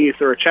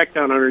underneath or a check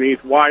down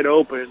underneath wide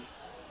open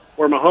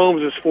where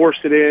Mahomes has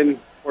forced it in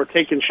or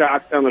taken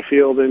shots down the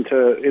field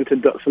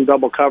into some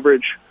double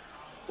coverage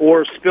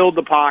or spilled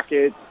the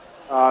pocket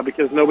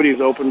because nobody's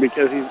open,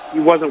 because he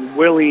wasn't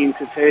willing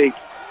to take,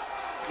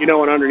 an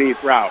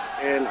underneath route.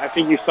 And I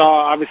think you saw,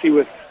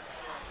 obviously,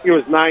 he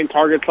was 9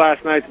 targets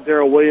last night to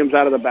Darrell Williams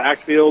out of the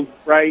backfield,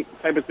 right,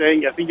 type of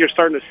thing. I think you're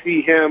starting to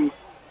see him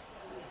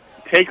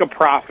take a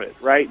profit,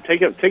 right?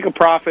 Take a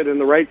profit in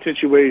the right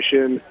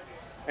situation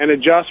and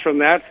adjust from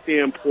that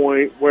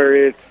standpoint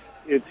where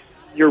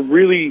you're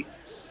really,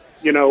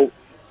 you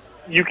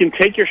can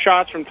take your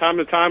shots from time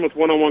to time with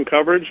one-on-one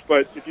coverage,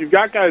 but if you've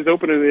got guys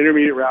open in the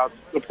intermediate routes,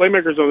 the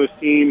playmakers on this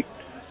team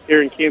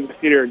here in Kansas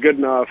City are good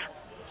enough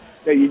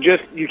that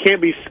you can't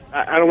be,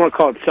 I don't want to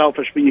call it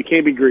selfish, but you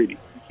can't be greedy.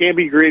 You can't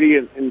be greedy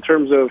in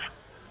terms of,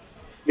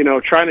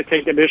 trying to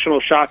take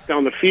additional shots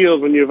down the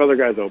field when you have other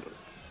guys open.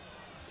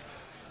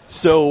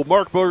 So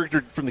Mark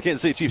Bogert from the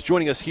Kansas City Chiefs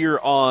joining us here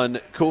on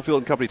Cofield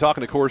and Company,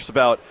 talking, of course,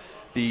 about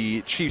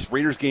the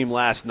Chiefs-Raiders game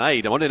last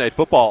night. Monday Night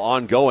Football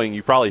ongoing.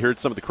 You probably heard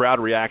some of the crowd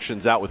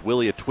reactions out with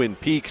Willie at Twin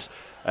Peaks,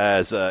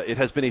 as it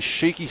has been a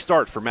shaky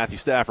start for Matthew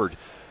Stafford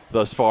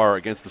thus far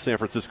against the San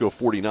Francisco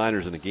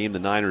 49ers in a game the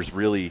Niners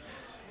really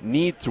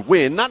need to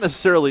win. Not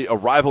necessarily a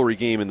rivalry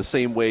game in the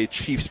same way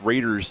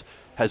Chiefs-Raiders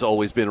has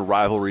always been a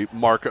rivalry.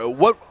 Mark,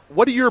 what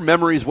are your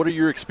memories, what are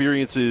your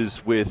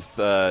experiences with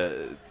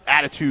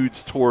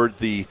attitudes toward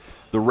the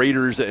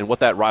Raiders and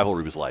what that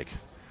rivalry was like?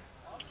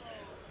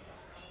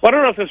 Well, I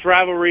don't know if this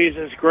rivalry is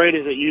as great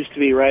as it used to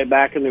be, right,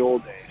 back in the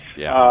old days.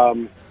 Yeah.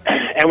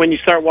 And when you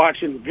start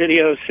watching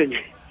videos, and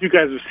you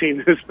guys have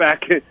seen this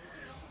back in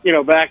the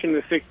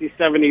 60s,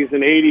 70s,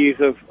 and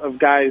 80s of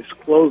guys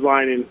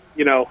clotheslining,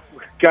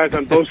 guys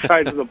on both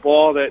sides of the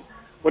ball that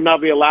would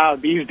not be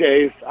allowed these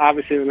days,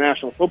 obviously in the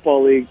National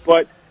Football League.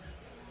 But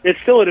it's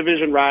still a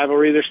division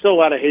rivalry. There's still a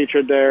lot of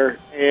hatred there.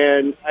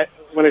 And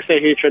when I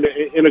say hatred,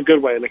 in a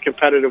good way, in a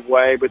competitive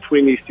way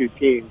between these two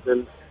teams.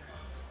 And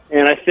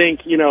I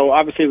think,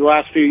 obviously the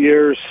last few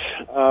years,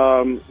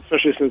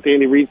 especially since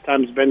Andy Reid's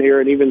time has been here,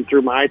 and even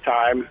through my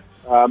time,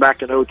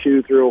 back in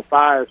 2002 through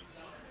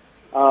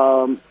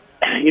 2005,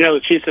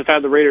 the Chiefs have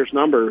had the Raiders'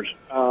 numbers,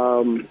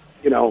 from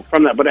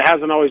that. But it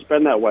hasn't always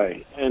been that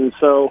way. And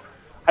so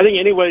I think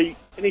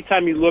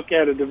anytime you look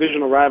at a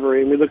divisional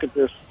rivalry, and we look at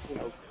this,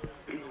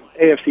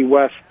 AFC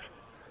West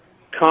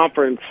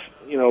conference,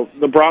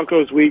 the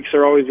Broncos weeks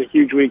are always a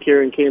huge week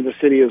here in Kansas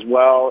City as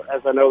well,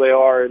 as I know they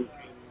are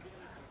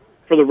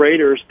for the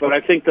Raiders. But I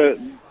think the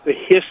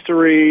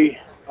history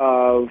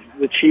of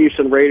the Chiefs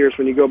and Raiders,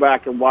 when you go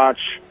back and watch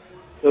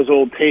those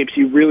old tapes,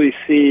 you really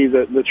see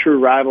the true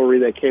rivalry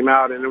that came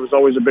out, and it was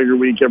always a bigger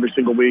week every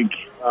single week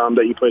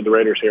that you played the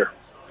Raiders here.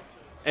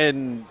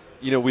 And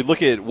we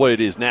look at what it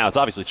is now. It's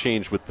obviously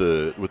changed with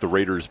the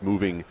Raiders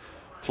moving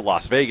to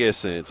Las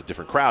Vegas, and it's a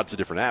different crowd, it's a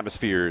different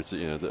atmosphere, it's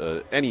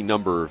any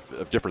number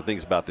of different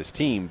things about this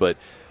team. But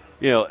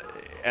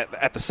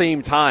at the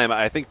same time,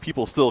 I think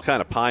people still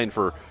kind of pine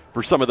for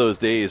some of those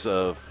days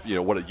of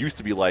what it used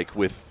to be like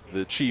with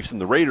the Chiefs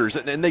and the Raiders,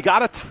 and they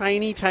got a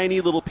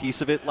tiny little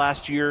piece of it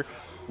last year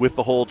with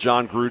the whole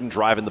John Gruden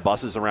driving the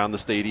buses around the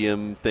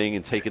stadium thing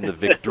and taking the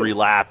victory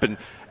lap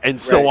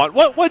and so on.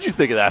 What did you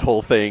think of that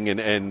whole thing?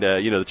 And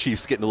the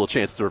Chiefs getting a little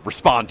chance to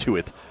respond to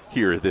it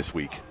here this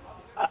week.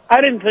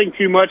 I didn't think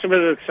too much of it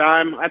at the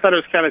time. I thought it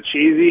was kind of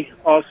cheesy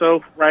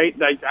also, right?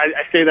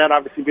 I say that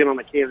obviously being on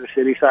the Kansas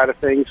City side of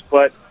things,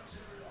 but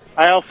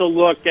I also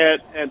look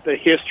at the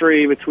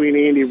history between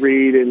Andy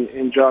Reid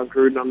and John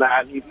Gruden on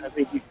that. I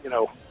think,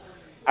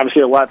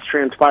 obviously a lot's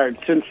transpired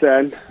since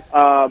then.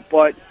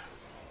 But,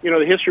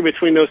 the history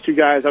between those two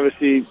guys,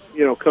 obviously,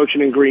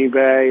 coaching in Green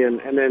Bay and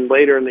then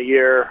later in the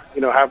year,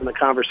 having the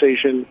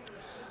conversation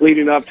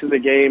leading up to the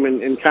game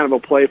in kind of a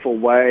playful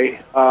way.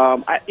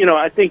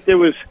 I think there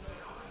was,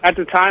 at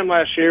the time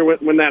last year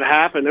when that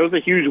happened, it was a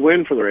huge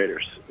win for the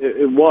Raiders.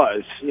 It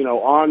was,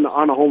 on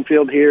a home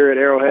field here at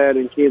Arrowhead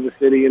in Kansas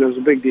City, and it was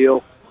a big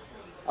deal.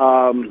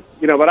 But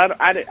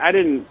I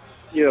didn't,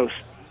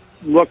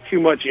 look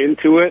too much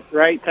into it,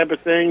 right, type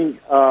of thing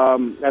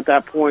at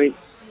that point,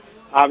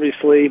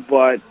 obviously.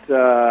 But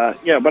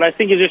but I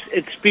think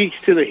it speaks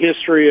to the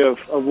history of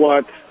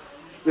what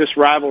this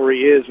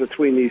rivalry is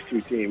between these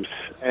two teams,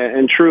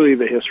 and truly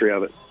the history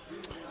of it.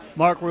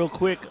 Mark, real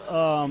quick.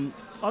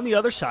 On the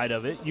other side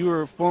of it, you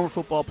were a former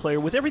football player.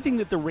 With everything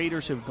that the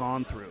Raiders have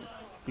gone through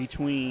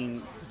between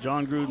the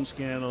John Gruden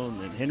scandal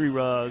and then Henry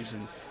Ruggs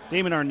and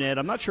Damon Arnett,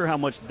 I'm not sure how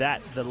much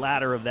the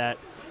latter of that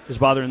is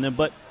bothering them.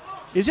 But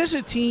is this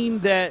a team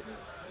that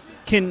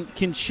can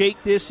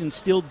shake this and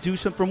still do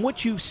something from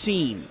what you've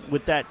seen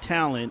with that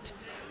talent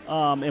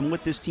and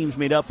what this team's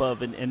made up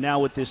of and now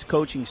with this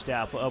coaching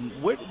staff?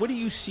 What do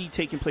you see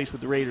taking place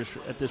with the Raiders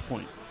at this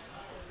point?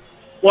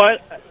 Well,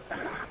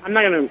 I'm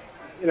not going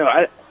to,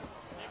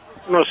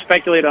 I'm going to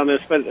speculate on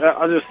this, but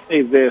I'll just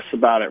say this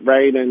about it,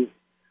 right? And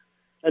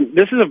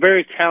this is a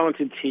very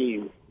talented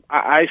team.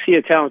 I see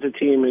a talented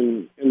team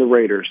in the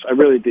Raiders. I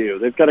really do.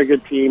 They've got a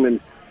good team, and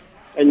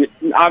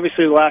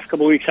obviously the last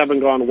couple of weeks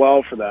haven't gone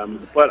well for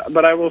them.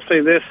 But I will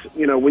say this,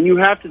 when you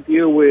have to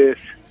deal with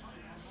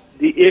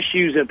the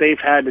issues that they've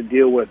had to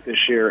deal with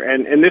this year,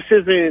 and this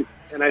isn't,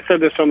 and I said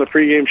this on the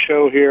pregame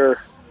show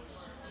here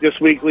this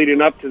week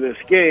leading up to this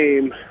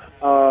game.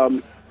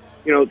 And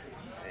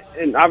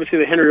obviously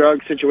the Henry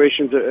Ruggs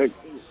situation is an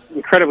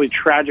incredibly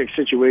tragic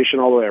situation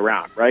all the way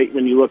around, right,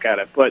 when you look at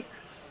it. But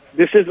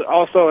this is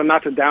also, and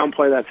not to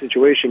downplay that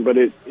situation, but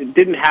it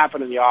didn't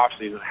happen in the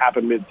offseason. It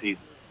happened midseason.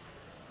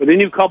 But then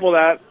you couple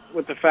that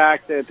with the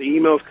fact that the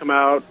emails come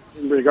out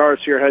in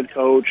regards to your head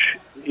coach.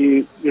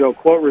 He,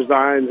 quote,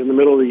 resigns in the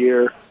middle of the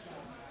year.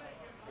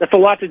 That's a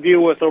lot to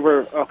deal with over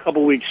a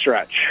couple-week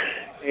stretch.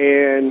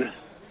 And,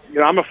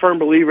 I'm a firm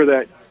believer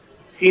that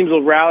teams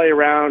will rally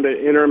around an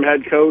interim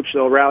head coach.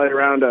 They'll rally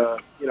around a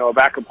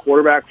backup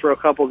quarterback for a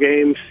couple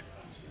games.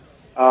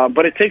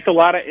 But it takes a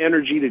lot of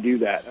energy to do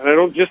that. And I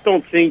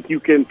don't think you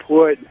can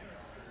put,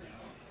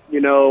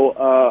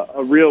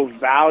 a real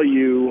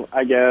value,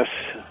 I guess,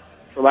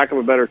 for lack of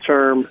a better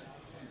term,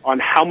 on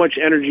how much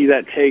energy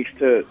that takes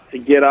to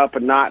get up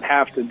and not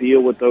have to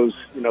deal with those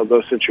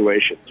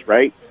situations,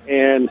 right?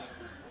 And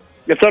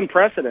it's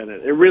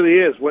unprecedented. It really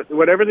is.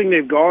 What everything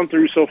they've gone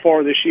through so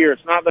far this year,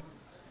 it's not that.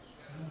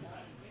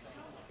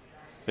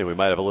 I think we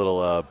might have a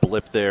little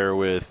blip there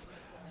with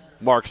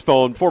Mark's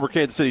phone. Former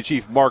Kansas City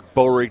Chief Mark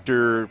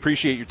Boerichter,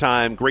 appreciate your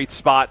time. Great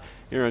spot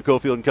here on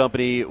Cofield and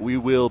Company. We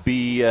will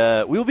be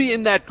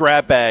in that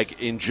grab bag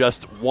in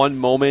just one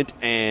moment.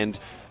 And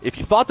if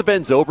you thought the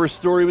Ben Zobrist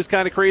story was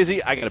kind of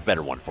crazy, I got a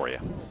better one for you.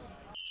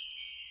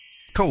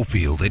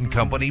 Cofield and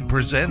Company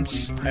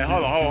presents. Hey,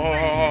 hold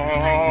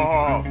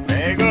on.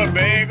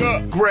 Bag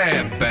up.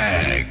 Grab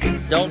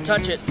Bag. Don't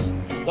touch it.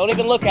 Don't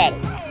even look at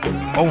it.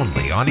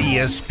 Only on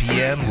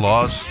ESPN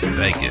Las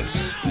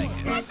Vegas.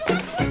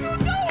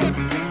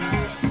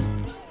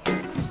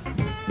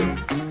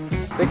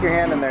 Stick your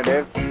hand in there,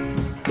 Dave.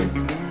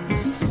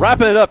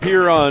 Wrapping it up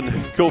here on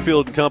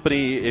Cofield and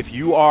Company. If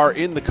you are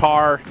in the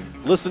car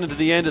listening to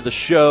the end of the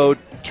show,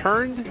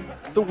 turn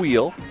the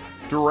wheel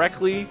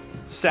directly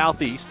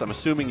southeast. I'm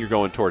assuming you're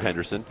going toward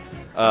Henderson.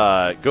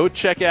 Go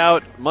check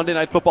out Monday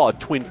Night Football at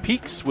Twin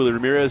Peaks. Willie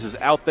Ramirez is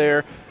out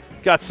there.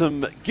 Got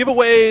some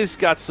giveaways,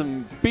 got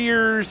some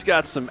beers,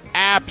 got some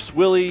apps.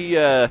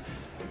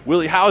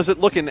 Willie, how is it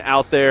looking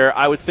out there?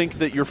 I would think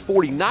that your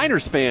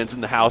 49ers fans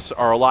in the house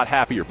are a lot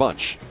happier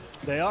bunch.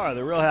 They are.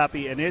 They're real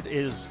happy, and it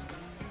is,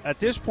 at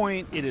this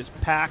point, it is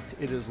packed.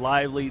 It is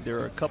lively. There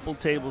are a couple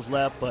tables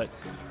left, but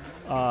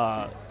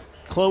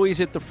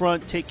Chloe's at the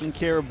front taking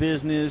care of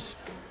business.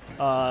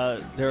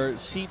 There are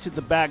seats at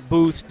the back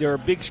booth. There are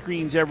big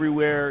screens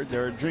everywhere.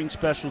 There are drink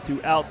specials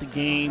throughout the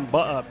game.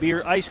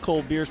 Beer, ice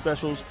cold beer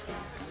specials.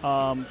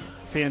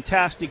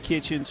 Fantastic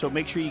kitchen. So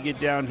make sure you get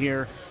down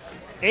here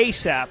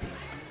ASAP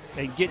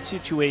and get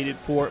situated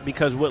for it,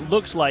 because what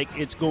looks like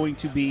it's going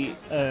to be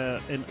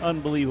an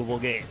unbelievable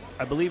game.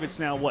 I believe it's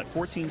now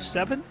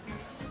 14-7.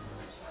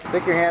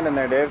 Stick your hand in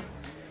there, Dave.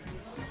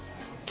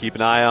 Keep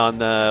an eye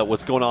on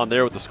what's going on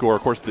there with the score.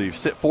 Of course, the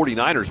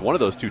 49ers, one of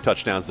those two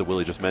touchdowns that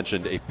Willie just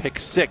mentioned, a pick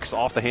six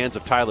off the hands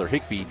of Tyler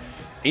Higbee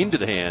into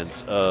the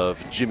hands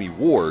of Jimmy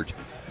Ward.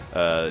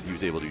 He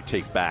was able to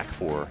take back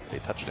for a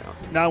touchdown.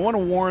 Now, I want to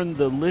warn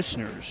the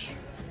listeners.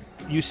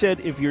 You said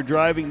if you're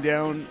driving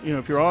down,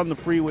 if you're on the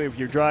freeway, if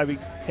you're driving,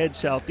 head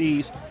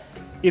southeast.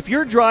 If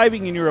you're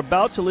driving and you're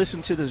about to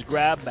listen to this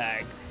grab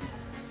bag,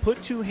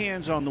 put two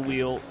hands on the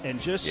wheel and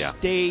just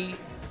stay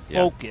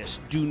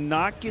focused. Do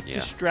not get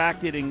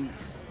distracted and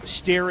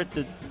stare at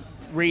the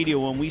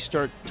radio when we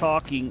start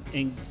talking,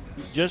 and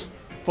just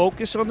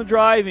focus on the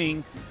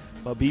driving,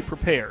 but be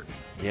prepared.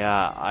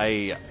 Yeah,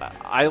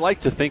 I like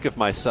to think of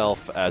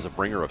myself as a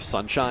bringer of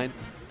sunshine,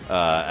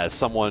 as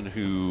someone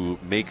who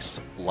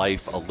makes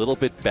life a little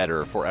bit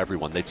better for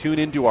everyone. They tune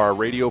into our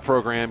radio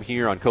program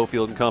here on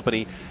Cofield and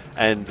Company,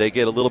 and they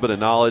get a little bit of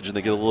knowledge and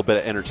they get a little bit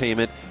of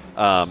entertainment,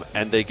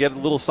 and they get a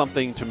little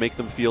something to make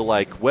them feel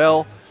like,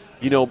 well,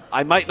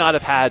 I might not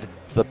have had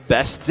the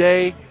best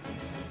day,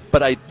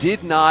 but I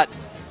did not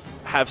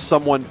have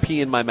someone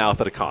pee in my mouth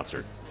at a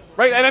concert.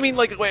 Right? And I mean,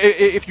 like,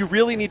 if you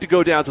really need to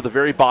go down to the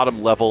very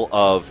bottom level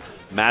of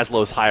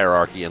Maslow's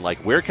hierarchy and, like,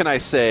 where can I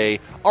say,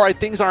 all right,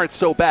 things aren't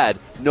so bad,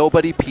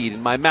 nobody peed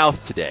in my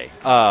mouth today.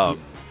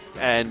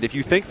 And if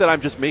you think that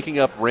I'm just making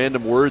up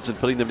random words and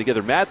putting them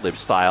together Mad Lib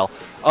style,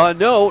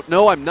 no,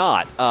 I'm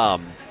not.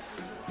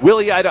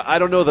 Willie, I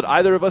don't know that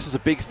either of us is a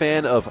big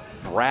fan of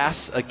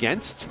Brass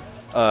Against.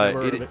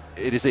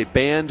 It is a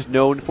band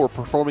known for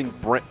performing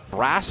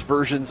brass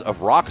versions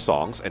of rock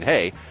songs, and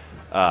hey,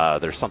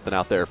 there's something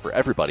out there for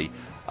everybody.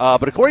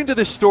 But according to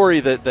this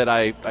story that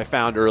I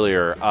found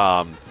earlier,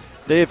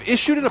 they have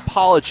issued an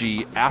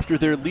apology after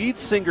their lead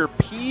singer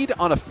peed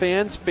on a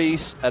fan's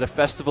face at a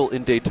festival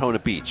in Daytona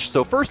Beach.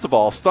 So first of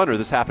all, stunner,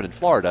 this happened in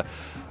Florida.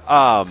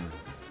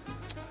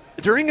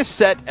 During a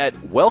set at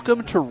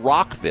Welcome to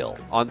Rockville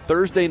on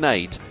Thursday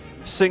night,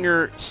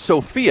 singer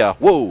Sophia,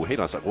 wait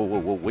a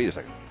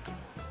second.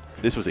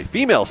 This was a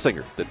female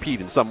singer that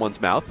peed in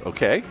someone's mouth,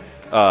 okay.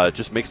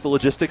 Just makes the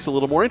logistics a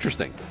little more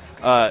interesting.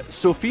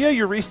 Sophia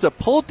Urista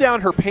pulled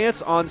down her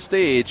pants on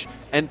stage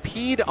and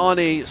peed on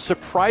a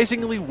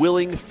surprisingly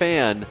willing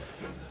fan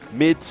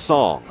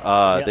mid-song.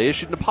 They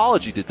issued an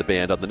apology, did the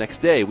band, on the next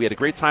day. We had a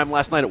great time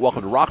last night at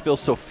Welcome to Rockville.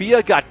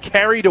 Sophia got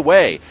carried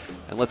away.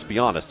 And let's be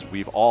honest,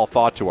 we've all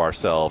thought to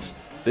ourselves,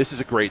 this is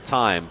a great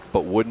time,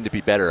 but wouldn't it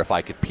be better if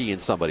I could pee in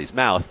somebody's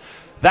mouth?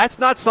 That's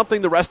not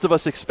something the rest of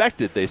us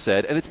expected, they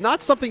said, and it's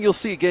not something you'll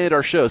see again at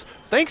our shows.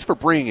 Thanks for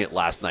bringing it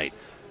last night,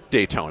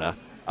 Daytona.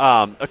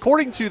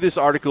 According to this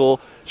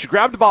article, she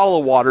grabbed a bottle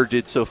of water,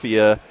 did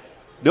Sophia,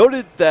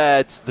 noted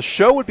that the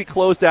show would be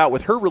closed out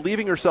with her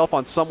relieving herself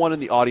on someone in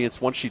the audience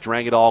once she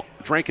drank it all.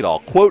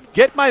 Quote,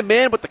 get my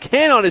man with the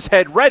can on his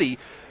head ready,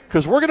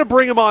 because we're going to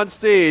bring him on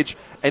stage,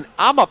 and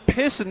I'm a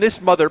piss in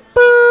this mother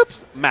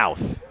boop's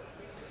mouth.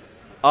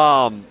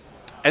 And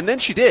then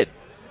she did.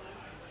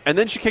 And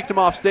then she kicked him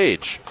off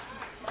stage.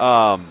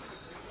 Willie,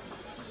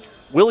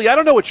 I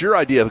don't know what your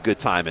idea of a good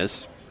time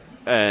is.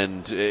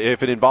 And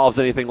if it involves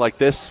anything like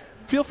this,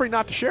 feel free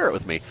not to share it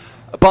with me.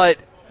 But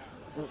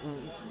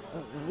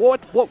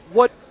what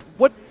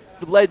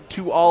led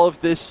to all of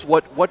this?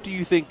 What do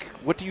you think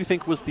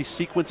was the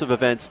sequence of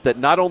events that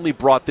not only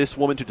brought this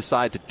woman to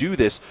decide to do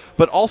this,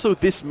 but also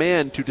this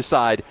man to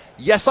decide,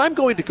 yes, I'm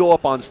going to go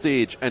up on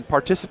stage and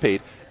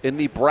participate in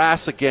the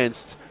brass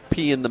against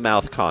pee in the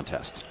mouth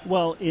contest?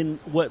 Well, in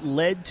what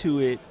led to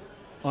it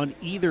on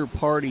either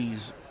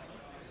party's,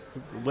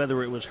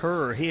 whether it was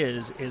her or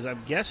his, is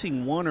I'm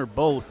guessing one or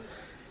both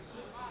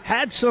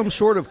had some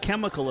sort of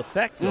chemical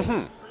effect.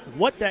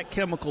 What that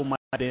chemical might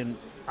have been,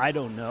 I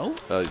don't know.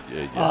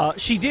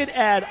 She did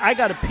add, I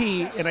got to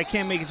pee and I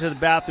can't make it to the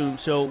bathroom,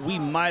 so we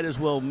might as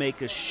well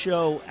make a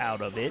show out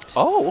of it.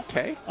 Oh,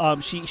 okay.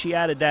 She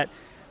added that.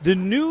 The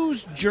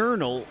News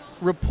Journal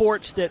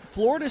reports that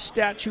Florida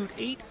Statute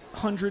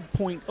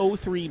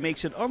 800.03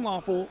 makes it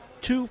unlawful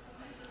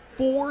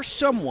for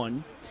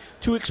someone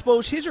to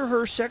expose his or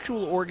her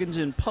sexual organs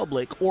in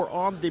public or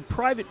on the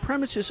private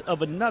premises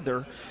of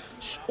another,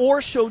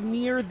 or so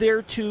near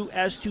thereto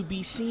as to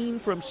be seen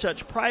from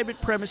such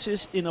private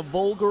premises in a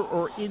vulgar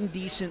or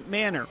indecent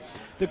manner.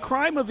 The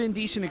crime of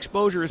indecent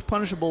exposure is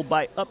punishable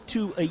by up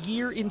to a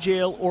year in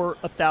jail or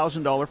a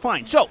 $1,000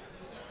 fine. So,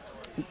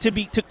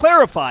 to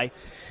clarify,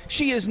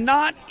 she is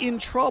not in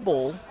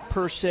trouble,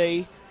 per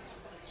se,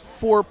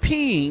 for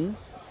peeing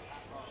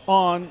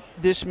on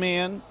this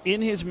man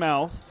in his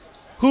mouth,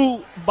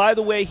 who, by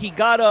the way, he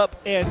got up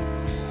and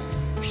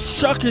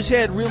shook his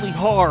head really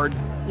hard,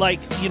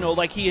 like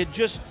he had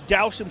just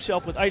doused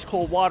himself with ice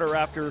cold water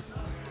after,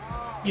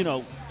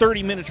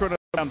 30 minutes running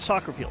around the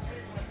soccer field.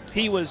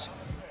 He was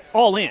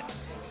all in.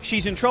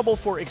 She's in trouble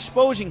for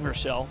exposing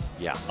herself.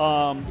 Yeah.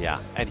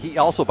 And he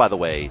also, by the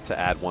way, to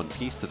add one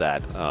piece to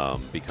that,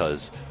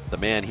 because the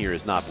man here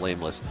is not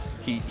blameless,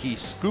 he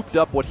scooped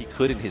up what he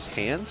could in his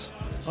hands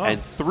and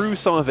threw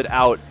some of it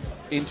out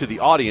into the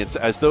audience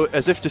as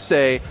if to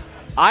say,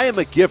 I am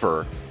a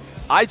giver.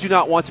 I do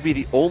not want to be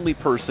the only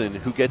person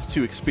who gets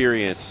to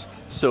experience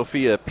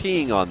Sophia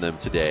peeing on them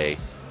today.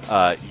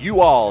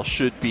 You all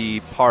should be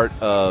part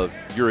of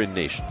Urine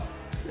Nation.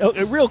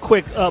 Real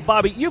quick,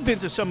 Bobby, you've been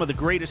to some of the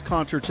greatest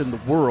concerts in the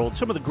world,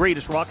 some of the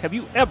greatest rock. Have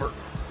you ever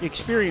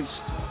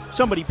experienced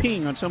somebody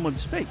peeing on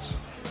someone's face?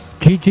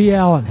 G.G.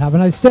 Allen, have a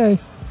nice day.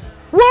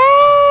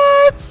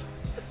 What?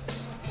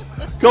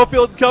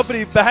 Cofield &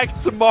 Company back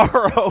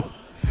tomorrow.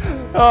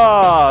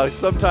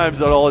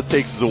 Sometimes all it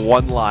takes is a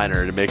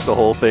one-liner to make the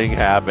whole thing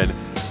happen.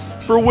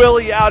 For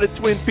Willie out at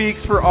Twin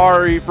Peaks, for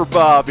Ari, for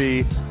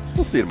Bobby,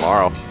 we'll see you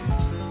tomorrow.